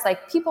nap dress,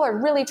 people are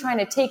really trying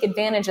to take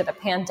advantage of the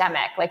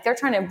pandemic. They're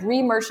trying to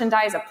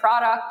re-merchandise a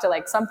product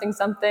to something,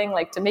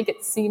 to make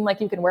it seem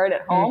like you can wear it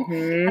at home.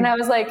 Mm-hmm. And I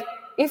was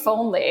if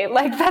only,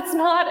 that's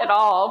not at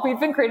all. We've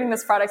been creating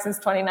this product since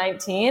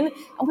 2019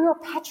 and we were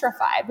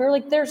petrified. We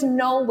were there's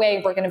no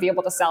way we're going to be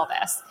able to sell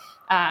this.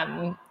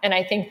 And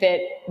I think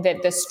that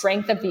the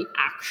strength of the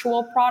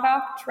actual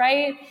product,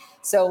 right?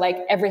 So like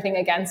everything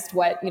against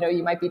what,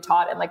 you might be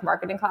taught in like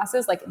marketing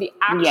classes, like the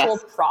actual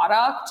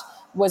product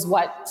was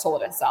what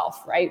sold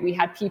itself, right? We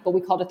had people,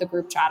 we called it the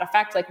group chat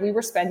effect. Like we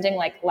were spending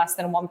like less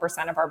than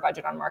 1% of our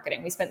budget on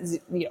marketing. We spent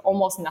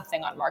almost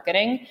nothing on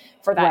marketing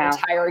for that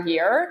entire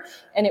year.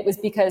 And it was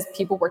because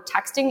people were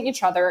texting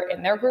each other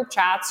in their group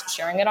chats,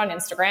 sharing it on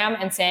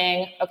Instagram and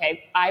saying,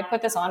 okay, I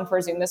put this on for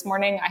Zoom this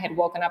morning. I had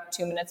woken up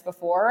 2 minutes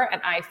before and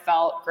I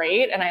felt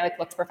great. And I like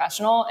looked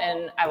professional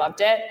and I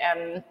loved it.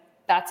 And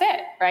that's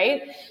it,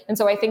 right? And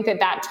so I think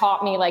that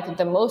taught me like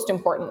the most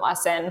important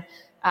lesson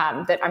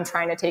that I'm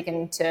trying to take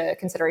into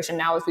consideration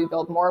now as we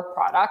build more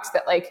products,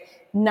 that like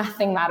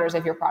nothing matters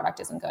if your product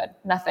isn't good.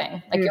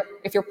 Nothing. Like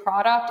if your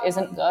product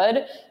isn't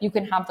good, you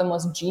can have the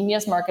most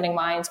genius marketing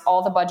minds,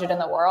 all the budget in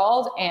the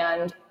world,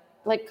 and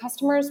like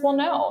customers will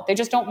know. They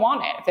just don't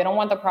want it. If they don't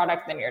want the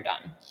product, then you're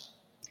done.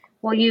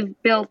 Well,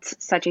 you've built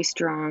such a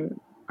strong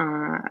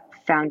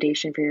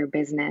foundation for your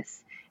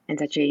business and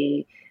such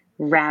a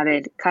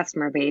rabid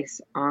customer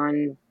base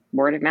on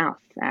word of mouth.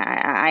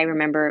 I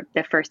remember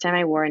the first time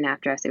I wore a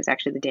nap dress, it was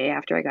actually the day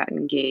after I got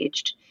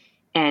engaged,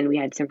 and we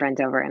had some friends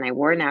over and I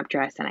wore a nap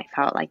dress and I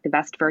felt like the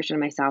best version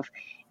of myself.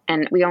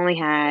 And we only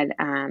had,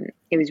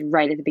 it was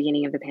right at the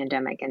beginning of the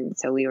pandemic. And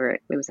so it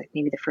was like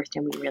maybe the first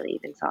time we really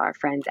even saw our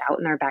friends out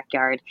in our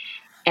backyard.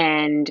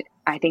 And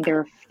I think there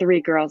were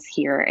 3 girls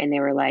here and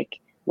they were like,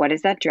 what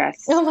is that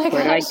dress? Oh my gosh.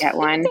 Where do I get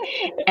one?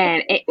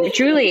 And it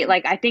truly,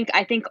 like, I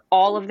think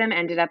all of them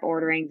ended up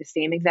ordering the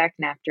same exact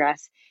nap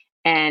dress.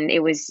 And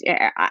it was,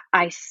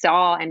 I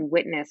saw and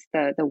witnessed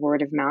the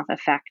word of mouth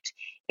effect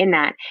in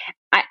that.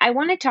 I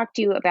want to talk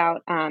to you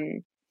about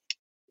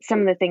some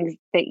of the things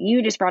that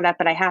you just brought up,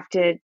 but I have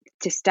to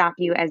stop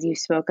you as you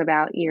spoke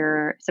about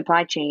your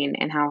supply chain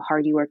and how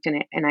hard you worked in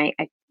it. And I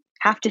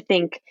have to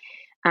think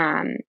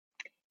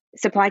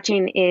supply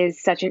chain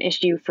is such an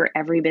issue for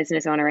every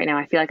business owner right now.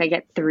 I feel like I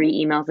get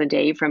 3 emails a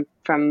day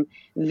from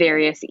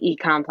various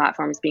e-com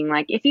platforms being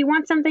like, if you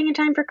want something in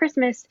time for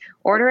Christmas,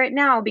 order it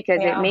now because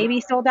it may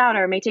be sold out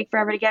or it may take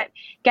forever to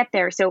get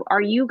there. So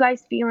are you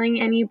guys feeling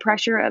any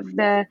pressure of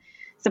the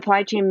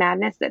supply chain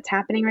madness that's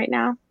happening right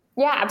now?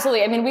 Yeah,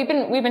 absolutely. I mean, we've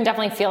been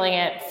definitely feeling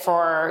it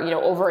for,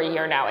 over a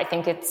year now. I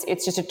think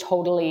it's just a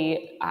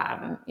totally,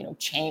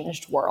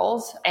 changed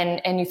world,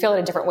 and you feel it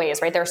in different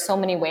ways, right? There are so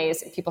many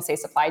ways people say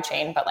supply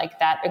chain, but like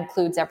that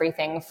includes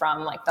everything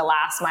from like the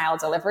last mile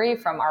delivery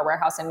from our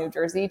warehouse in New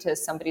Jersey to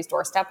somebody's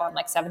doorstep on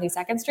like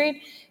 72nd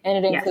Street.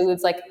 And it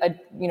includes like,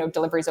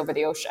 deliveries over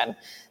the ocean.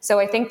 So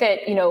I think that,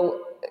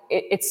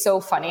 it's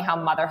so funny how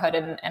motherhood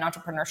and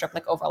entrepreneurship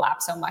like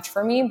overlap so much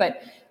for me,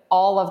 but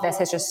all of this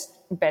has just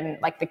been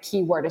like, the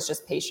key word is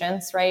just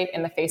patience, right?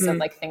 In the face of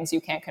like things you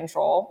can't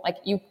control. Like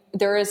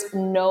there is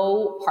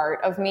no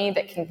part of me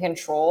that can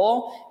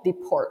control the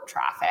port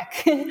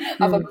traffic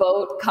of a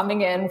boat coming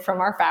in from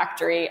our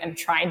factory and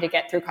trying to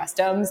get through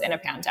customs in a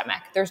pandemic.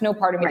 There's no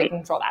part of me that can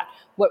control that.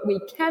 What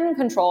we can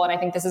control, and I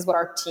think this is what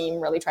our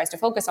team really tries to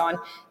focus on,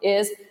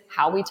 is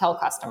how we tell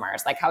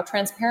customers, like how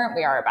transparent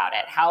we are about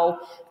it, how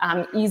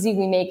easy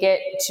we make it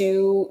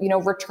to,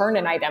 return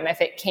an item if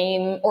it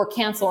came, or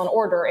cancel an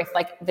order if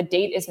like the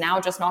date is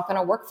now just not going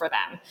to work for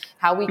them,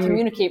 how we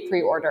communicate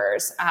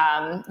pre-orders,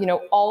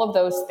 all of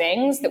those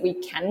things that we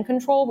can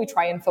control, we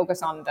try and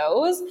focus on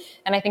those.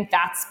 And I think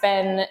that's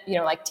been,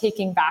 like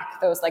taking back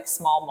those like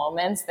small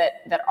moments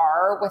that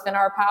are within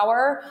our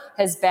power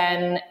has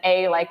been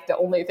like the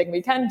only thing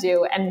we can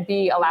do, and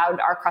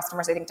allowed our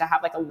customers, I think, to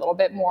have like a little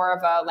bit more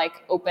of a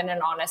like open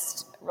and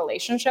honest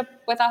relationship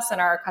with us and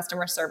our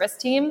customer service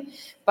team.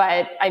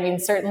 But I mean,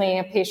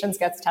 certainly patience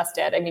gets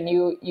tested. I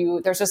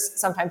mean, there's just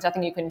sometimes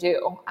nothing you can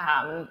do.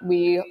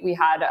 We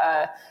had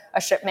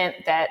a shipment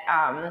that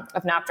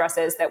of nap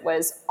dresses that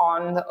was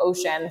on the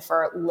ocean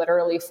for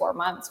literally 4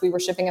 months. We were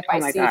shipping it by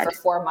sea for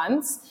 4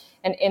 months.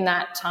 And in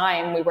that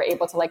time, we were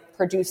able to like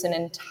produce an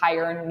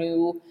entire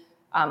new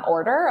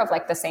order of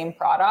like the same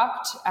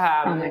product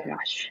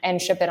and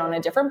ship it on a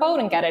different boat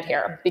and get it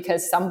here,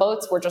 because some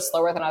boats were just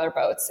slower than other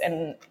boats.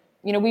 And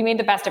we made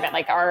the best of it.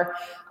 Like our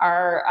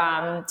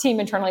team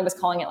internally was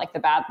calling it like the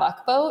bad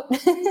luck boat.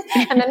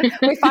 And then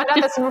we found out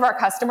that some of our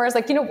customers,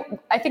 like,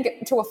 I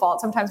think to a fault,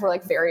 sometimes we're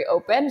like very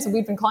open. So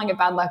we've been calling it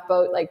bad luck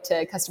boat, like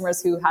to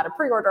customers who had a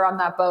pre-order on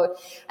that boat.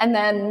 And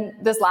then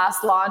this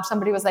last launch,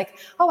 somebody was like,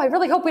 oh, I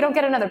really hope we don't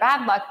get another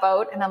bad luck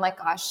boat. And I'm like,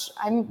 gosh,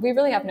 we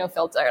really have no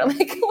filter.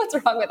 Like, what's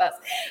wrong with us?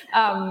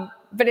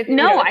 But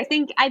I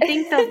think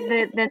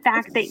the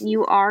fact that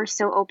you are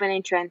so open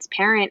and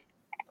transparent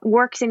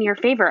works in your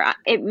favor.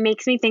 It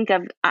makes me think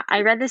of,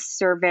 I read this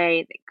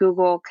survey that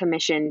Google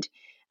commissioned.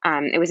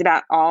 It was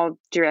about all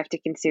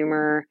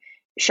direct-to-consumer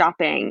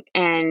shopping.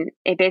 And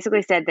it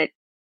basically said that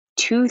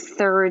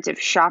 2/3 of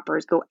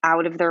shoppers go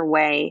out of their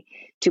way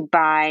to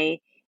buy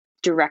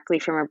directly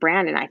from a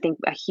brand. And I think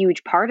a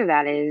huge part of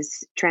that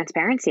is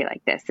transparency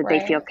like this, that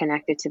they feel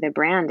connected to the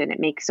brand. And it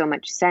makes so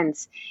much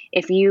sense.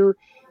 If you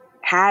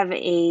have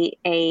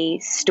a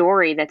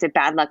story that's a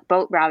bad luck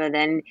boat rather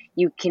than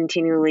you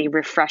continually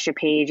refresh a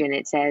page and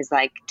it says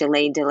like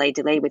delayed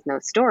with no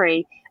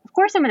story. Of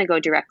course, I'm going to go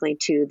directly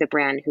to the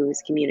brand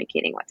who's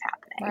communicating what's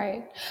happening.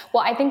 Right.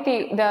 Well, I think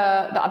the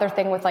other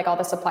thing with like all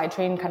the supply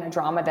chain kind of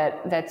drama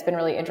that's been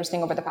really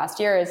interesting over the past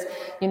year is,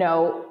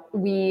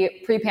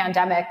 we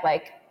pre-pandemic,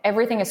 like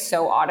everything is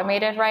so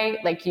automated, right?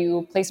 Like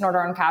you place an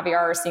order on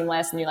Caviar or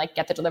Seamless and you like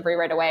get the delivery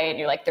right away and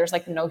you're like, there's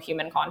like no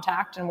human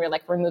contact and we're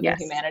like removing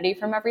humanity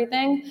from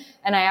everything.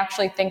 And I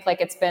actually think like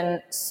it's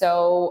been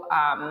so,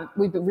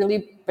 we've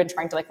really been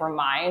trying to like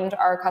remind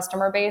our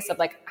customer base of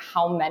like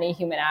how many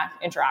human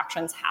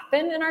interactions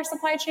happen in our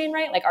supply chain,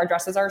 right? Like our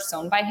dresses are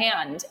sewn by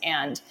hand.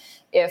 And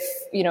if,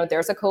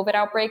 there's a COVID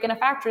outbreak in a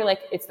factory, like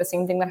it's the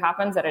same thing that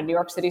happens at a New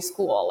York City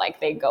school. Like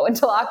they go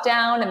into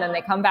lockdown and then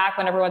they come back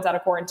when everyone's out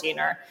of quarantine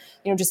or,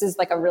 just as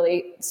like a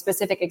really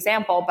specific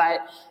example. But,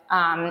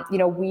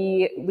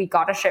 we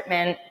got a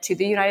shipment to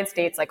the United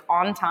States, like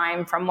on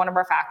time from one of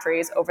our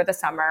factories over the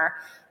summer.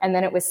 And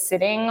then it was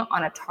sitting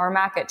on a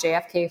tarmac at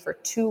JFK for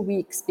 2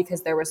 weeks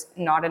because there was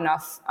not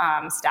enough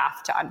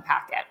staff to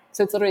unpack it.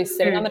 So it's literally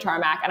sitting on the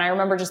tarmac. And I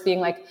remember just being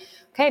like,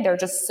 okay, there are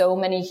just so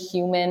many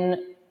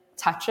human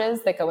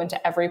touches that go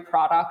into every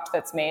product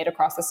that's made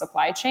across the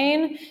supply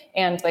chain.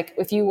 And like,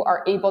 if you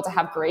are able to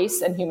have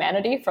grace and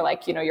humanity for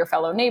like, your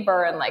fellow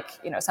neighbor and like,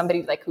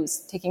 somebody like who's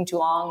taking too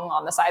long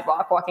on the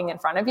sidewalk walking in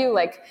front of you,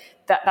 like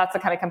that's the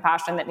kind of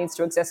compassion that needs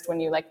to exist when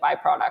you like buy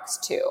products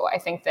too. I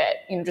think that,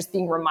 just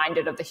being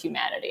reminded of the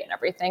humanity and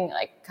everything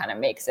like kind of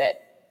makes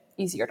it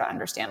easier to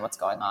understand what's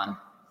going on.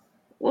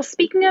 Well,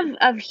 speaking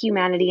of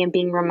humanity and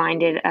being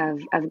reminded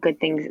of good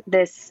things,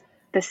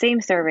 the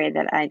same survey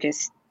that I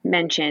just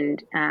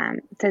mentioned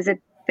says that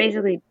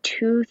basically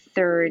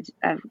 2/3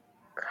 of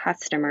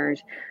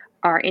customers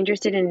are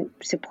interested in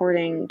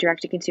supporting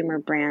direct-to-consumer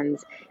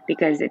brands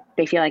because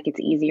they feel like it's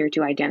easier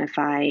to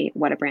identify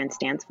what a brand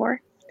stands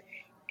for.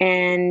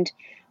 And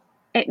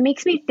it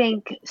makes me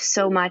think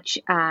so much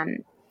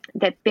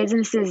that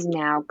businesses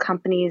now,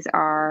 companies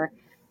are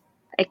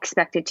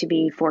expected to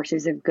be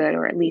forces of good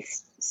or at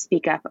least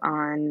speak up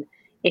on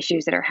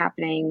issues that are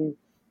happening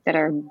that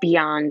are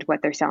beyond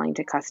what they're selling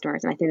to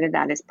customers. And I think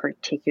that is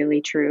particularly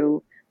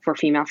true for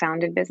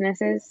female-founded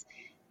businesses.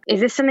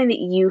 Is this something that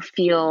you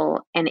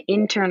feel an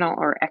internal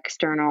or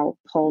external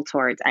pull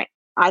towards?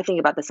 I think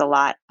about this a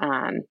lot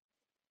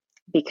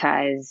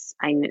because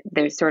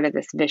there's sort of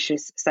this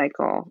vicious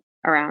cycle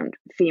around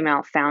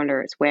female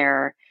founders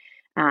where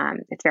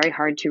it's very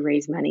hard to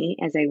raise money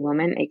as a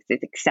woman.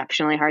 It's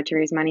exceptionally hard to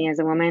raise money as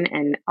a woman.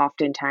 And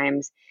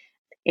oftentimes,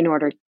 in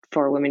order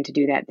for women to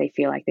do that, they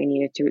feel like they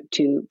needed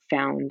to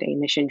found a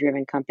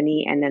mission-driven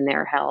company, and then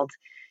they're held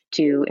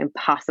to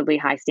impossibly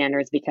high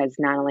standards because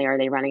not only are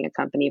they running a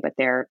company, but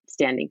they're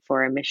standing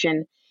for a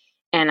mission.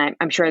 And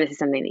I'm sure this is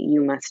something that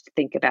you must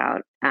think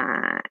about,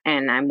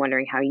 and I'm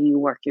wondering how you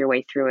work your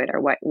way through it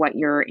or what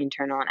your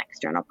internal and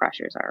external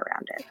pressures are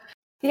around it.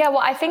 Yeah,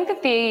 well, I think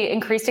that the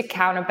increased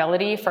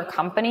accountability for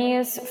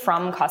companies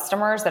from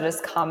customers that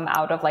has come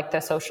out of like the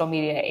social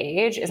media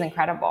age is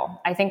incredible.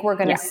 I think we're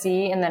going to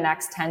see in the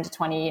next 10 to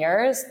 20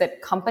 years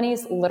that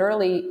companies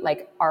literally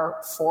like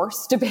are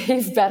forced to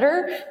behave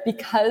better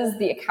because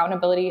the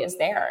accountability is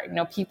there.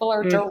 People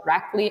are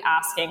directly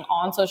asking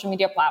on social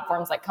media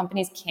platforms, like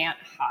companies can't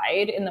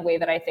hide in the way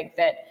that I think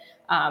that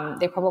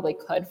they probably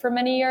could for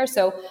many years.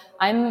 So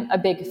I'm a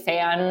big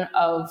fan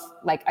of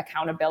like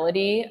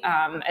accountability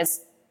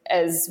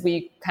as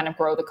we kind of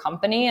grow the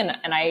company. And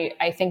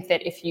I think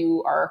that if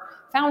you are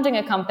founding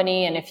a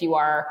company and if you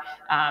are,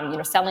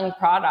 selling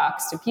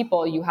products to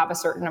people, you have a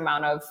certain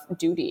amount of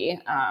duty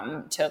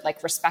to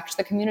like respect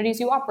the communities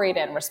you operate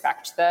in,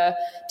 respect the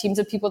teams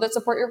of people that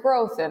support your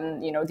growth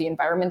and, the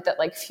environment that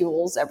like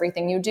fuels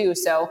everything you do.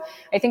 So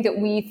I think that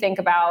we think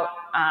about,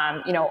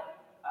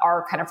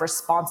 our kind of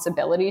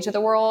responsibility to the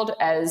world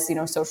as,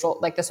 social,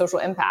 like the social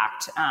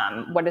impact.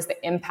 What is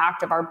the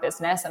impact of our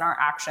business and our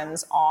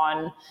actions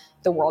on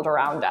the world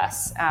around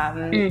us?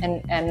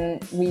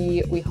 And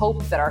we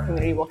hope that our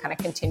community will kind of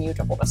continue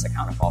to hold us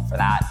accountable for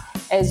that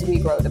as we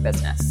grow the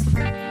business.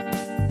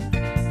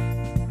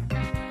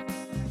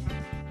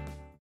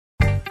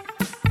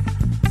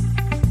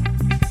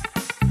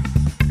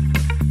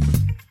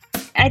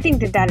 I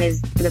think that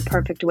is the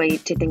perfect way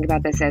to think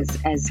about this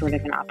as sort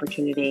of an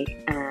opportunity,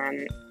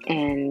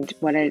 and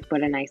what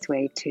a nice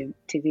way to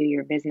view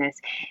your business.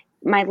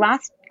 My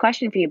last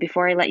question for you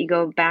before I let you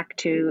go back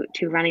to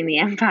running the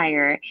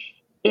empire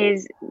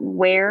is,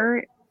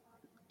 where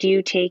do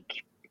you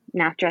take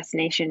Nap Dress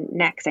Nation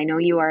next? I know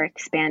you are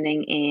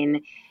expanding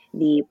in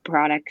the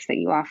products that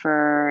you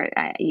offer.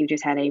 You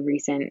just had a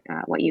recent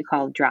what you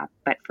call drop,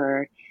 but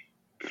for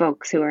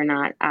folks who are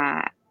not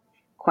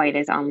quite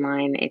as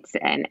online, it's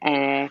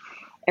a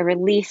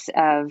release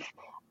of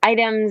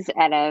items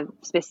at a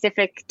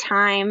specific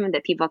time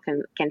that people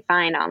can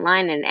find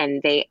online,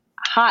 and they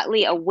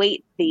hotly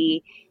await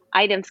the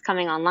items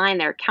coming online.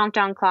 There are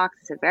countdown clocks.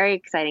 It's a very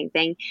exciting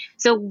thing.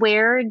 So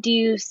where do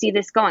you see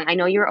this going? I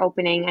know you're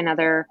opening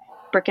another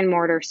brick and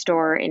mortar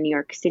store in New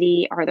York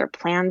City. Are there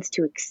plans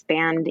to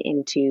expand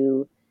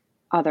into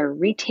other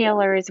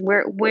retailers?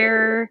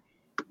 Where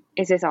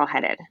is this all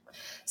headed?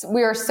 So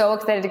we are so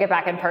excited to get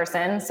back in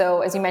person.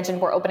 So as you mentioned,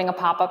 we're opening a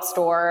pop-up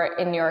store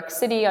in New York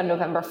City on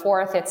November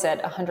 4th. It's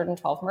at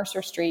 112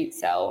 Mercer Street.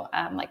 So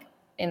like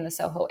in the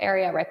Soho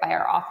area, right by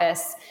our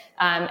office.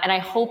 And I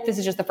hope this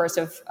is just the first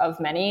of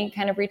many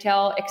kind of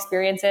retail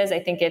experiences. I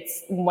think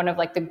it's one of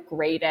like the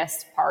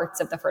greatest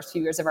parts of the first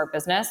few years of our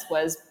business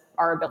was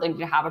our ability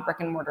to have a brick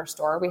and mortar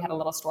store. We had a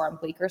little store on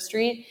Bleecker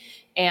Street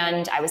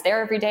and I was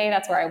there every day.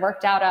 That's where I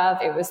worked out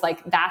of. It was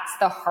like, that's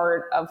the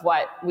heart of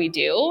what we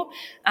do.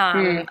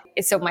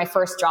 So my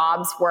first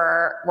jobs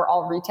were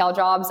all retail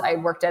jobs. I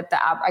worked at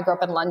I grew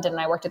up in London and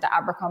I worked at the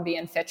Abercrombie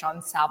and Fitch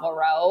on Savile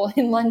Row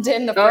in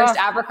London, the first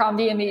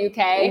Abercrombie in the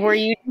UK. Were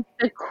you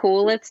the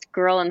coolest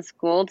girl in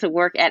school to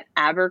work at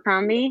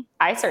Abercrombie?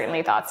 I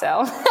certainly thought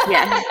so.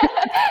 Yeah.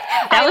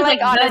 That was like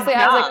honestly,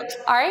 I was like,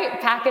 all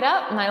right, pack it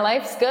up. My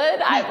life's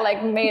good. I've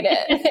like made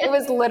it. It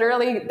was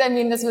literally, I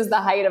mean, this was the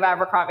height of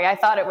Abercrombie. I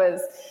thought it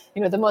was,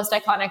 the most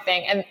iconic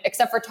thing, and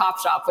except for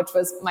Topshop, which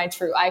was my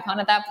true icon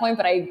at that point,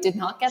 but I did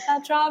not get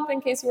that job,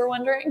 in case you were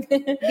wondering.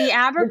 The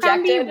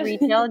Abercrombie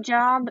retail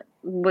job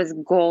was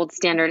gold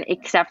standard,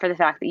 except for the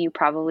fact that you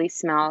probably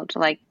smelled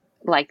like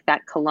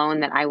that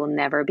cologne that I will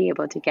never be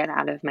able to get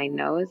out of my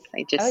nose.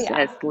 It just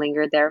has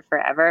lingered there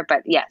forever.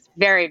 But yes,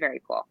 very,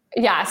 very cool.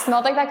 Yeah,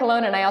 smelled like that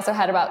cologne. And I also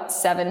had about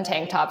 7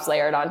 tank tops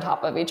layered on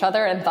top of each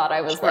other and thought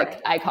I was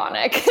like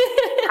iconic.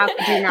 How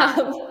could you not?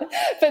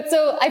 But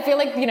so I feel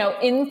like,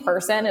 in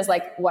person is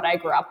like what I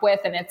grew up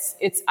with. And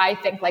it's, I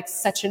think like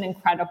such an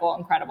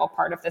incredible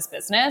part of this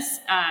business.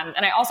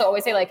 And I also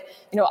always say like,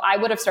 I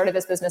would have started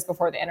this business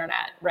before the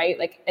internet, right?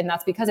 Like, and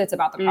that's because it's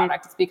about the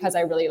product. It's because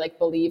I really like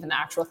believe in the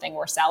actual thing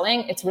we're selling.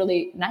 It's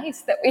really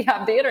nice that we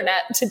have the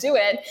internet to do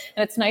it.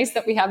 And it's nice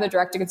that we have the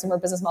direct to consumer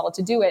business model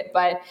to do it,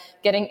 but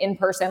getting in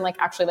person, like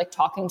actually like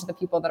talking to the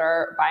people that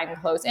are buying the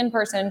clothes in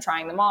person,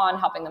 trying them on,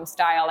 helping them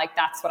style, like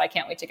that's what I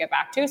can't wait to get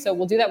back to. So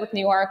we'll do that with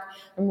New York.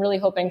 I'm really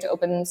hoping to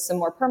open some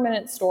more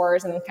permanent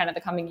stores in kind of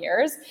the coming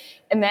years.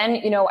 And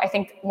then, I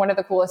think one of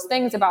the coolest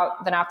things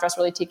about the Nap Dress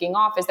really taking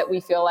off is that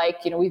we feel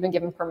like, we've been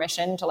given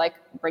permission to like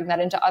bring that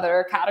into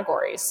other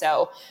categories.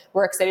 So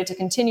we're excited to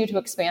continue to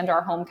expand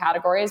our home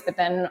categories, but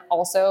then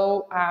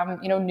also,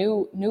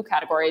 new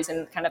categories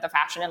in kind of the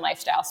fashion and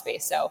lifestyle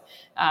space. So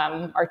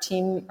our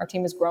team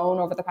has grown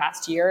over the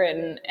past year,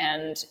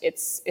 and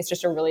it's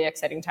just a really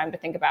exciting time to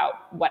think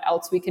about what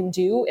else we can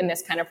do in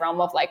this kind of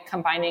realm of like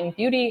combining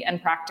beauty and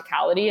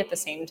practicality at the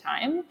same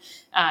time,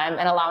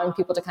 and allowing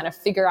people to kind of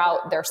figure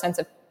out their sense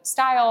of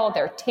style,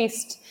 their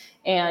taste,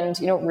 and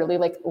really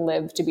like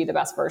live to be the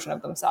best version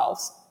of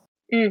themselves.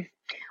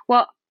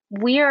 Well,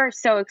 we are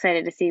so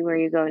excited to see where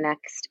you go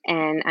next.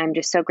 And I'm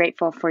just so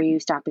grateful for you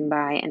stopping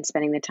by and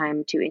spending the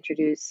time to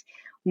introduce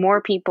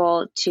more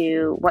people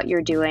to what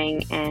you're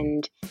doing.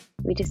 And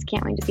we just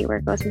can't wait to see where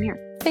it goes from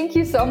here. Thank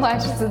you so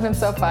much. This has been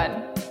so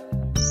fun.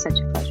 Such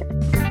a pleasure.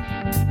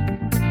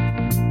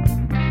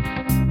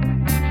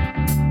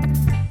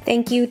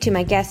 Thank you to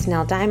my guest,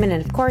 Nell Diamond,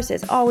 and of course,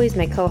 as always,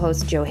 my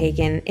co-host, Joe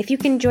Hagan. If you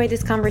can enjoy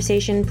this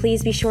conversation,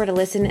 please be sure to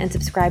listen and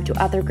subscribe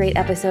to other great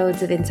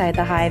episodes of Inside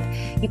the Hive.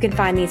 You can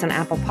find these on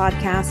Apple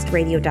Podcasts,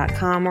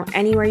 radio.com, or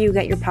anywhere you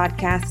get your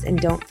podcasts. And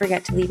don't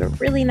forget to leave a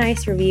really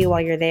nice review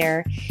while you're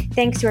there.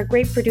 Thanks to our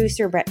great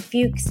producer, Brett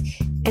Fuchs.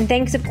 And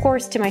thanks, of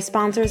course, to my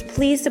sponsors.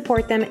 Please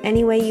support them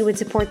any way you would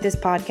support this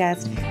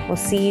podcast. We'll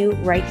see you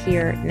right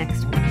here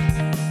next week.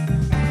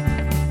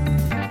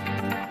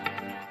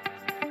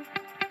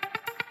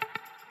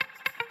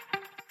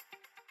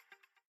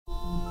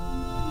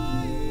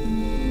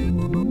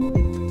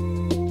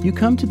 You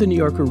come to the New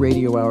Yorker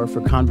Radio Hour for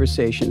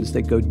conversations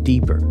that go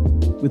deeper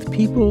with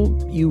people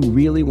you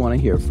really want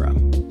to hear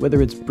from,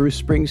 whether it's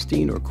Bruce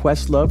Springsteen or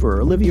Questlove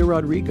or Olivia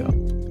Rodrigo,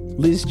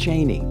 Liz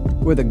Cheney,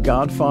 or the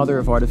godfather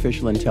of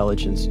artificial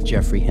intelligence,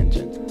 Geoffrey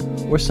Hinton,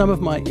 or some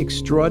of my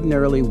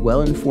extraordinarily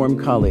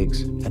well-informed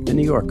colleagues at The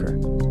New Yorker.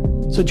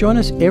 So join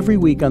us every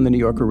week on the New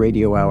Yorker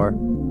Radio Hour,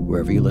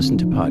 wherever you listen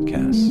to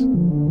podcasts.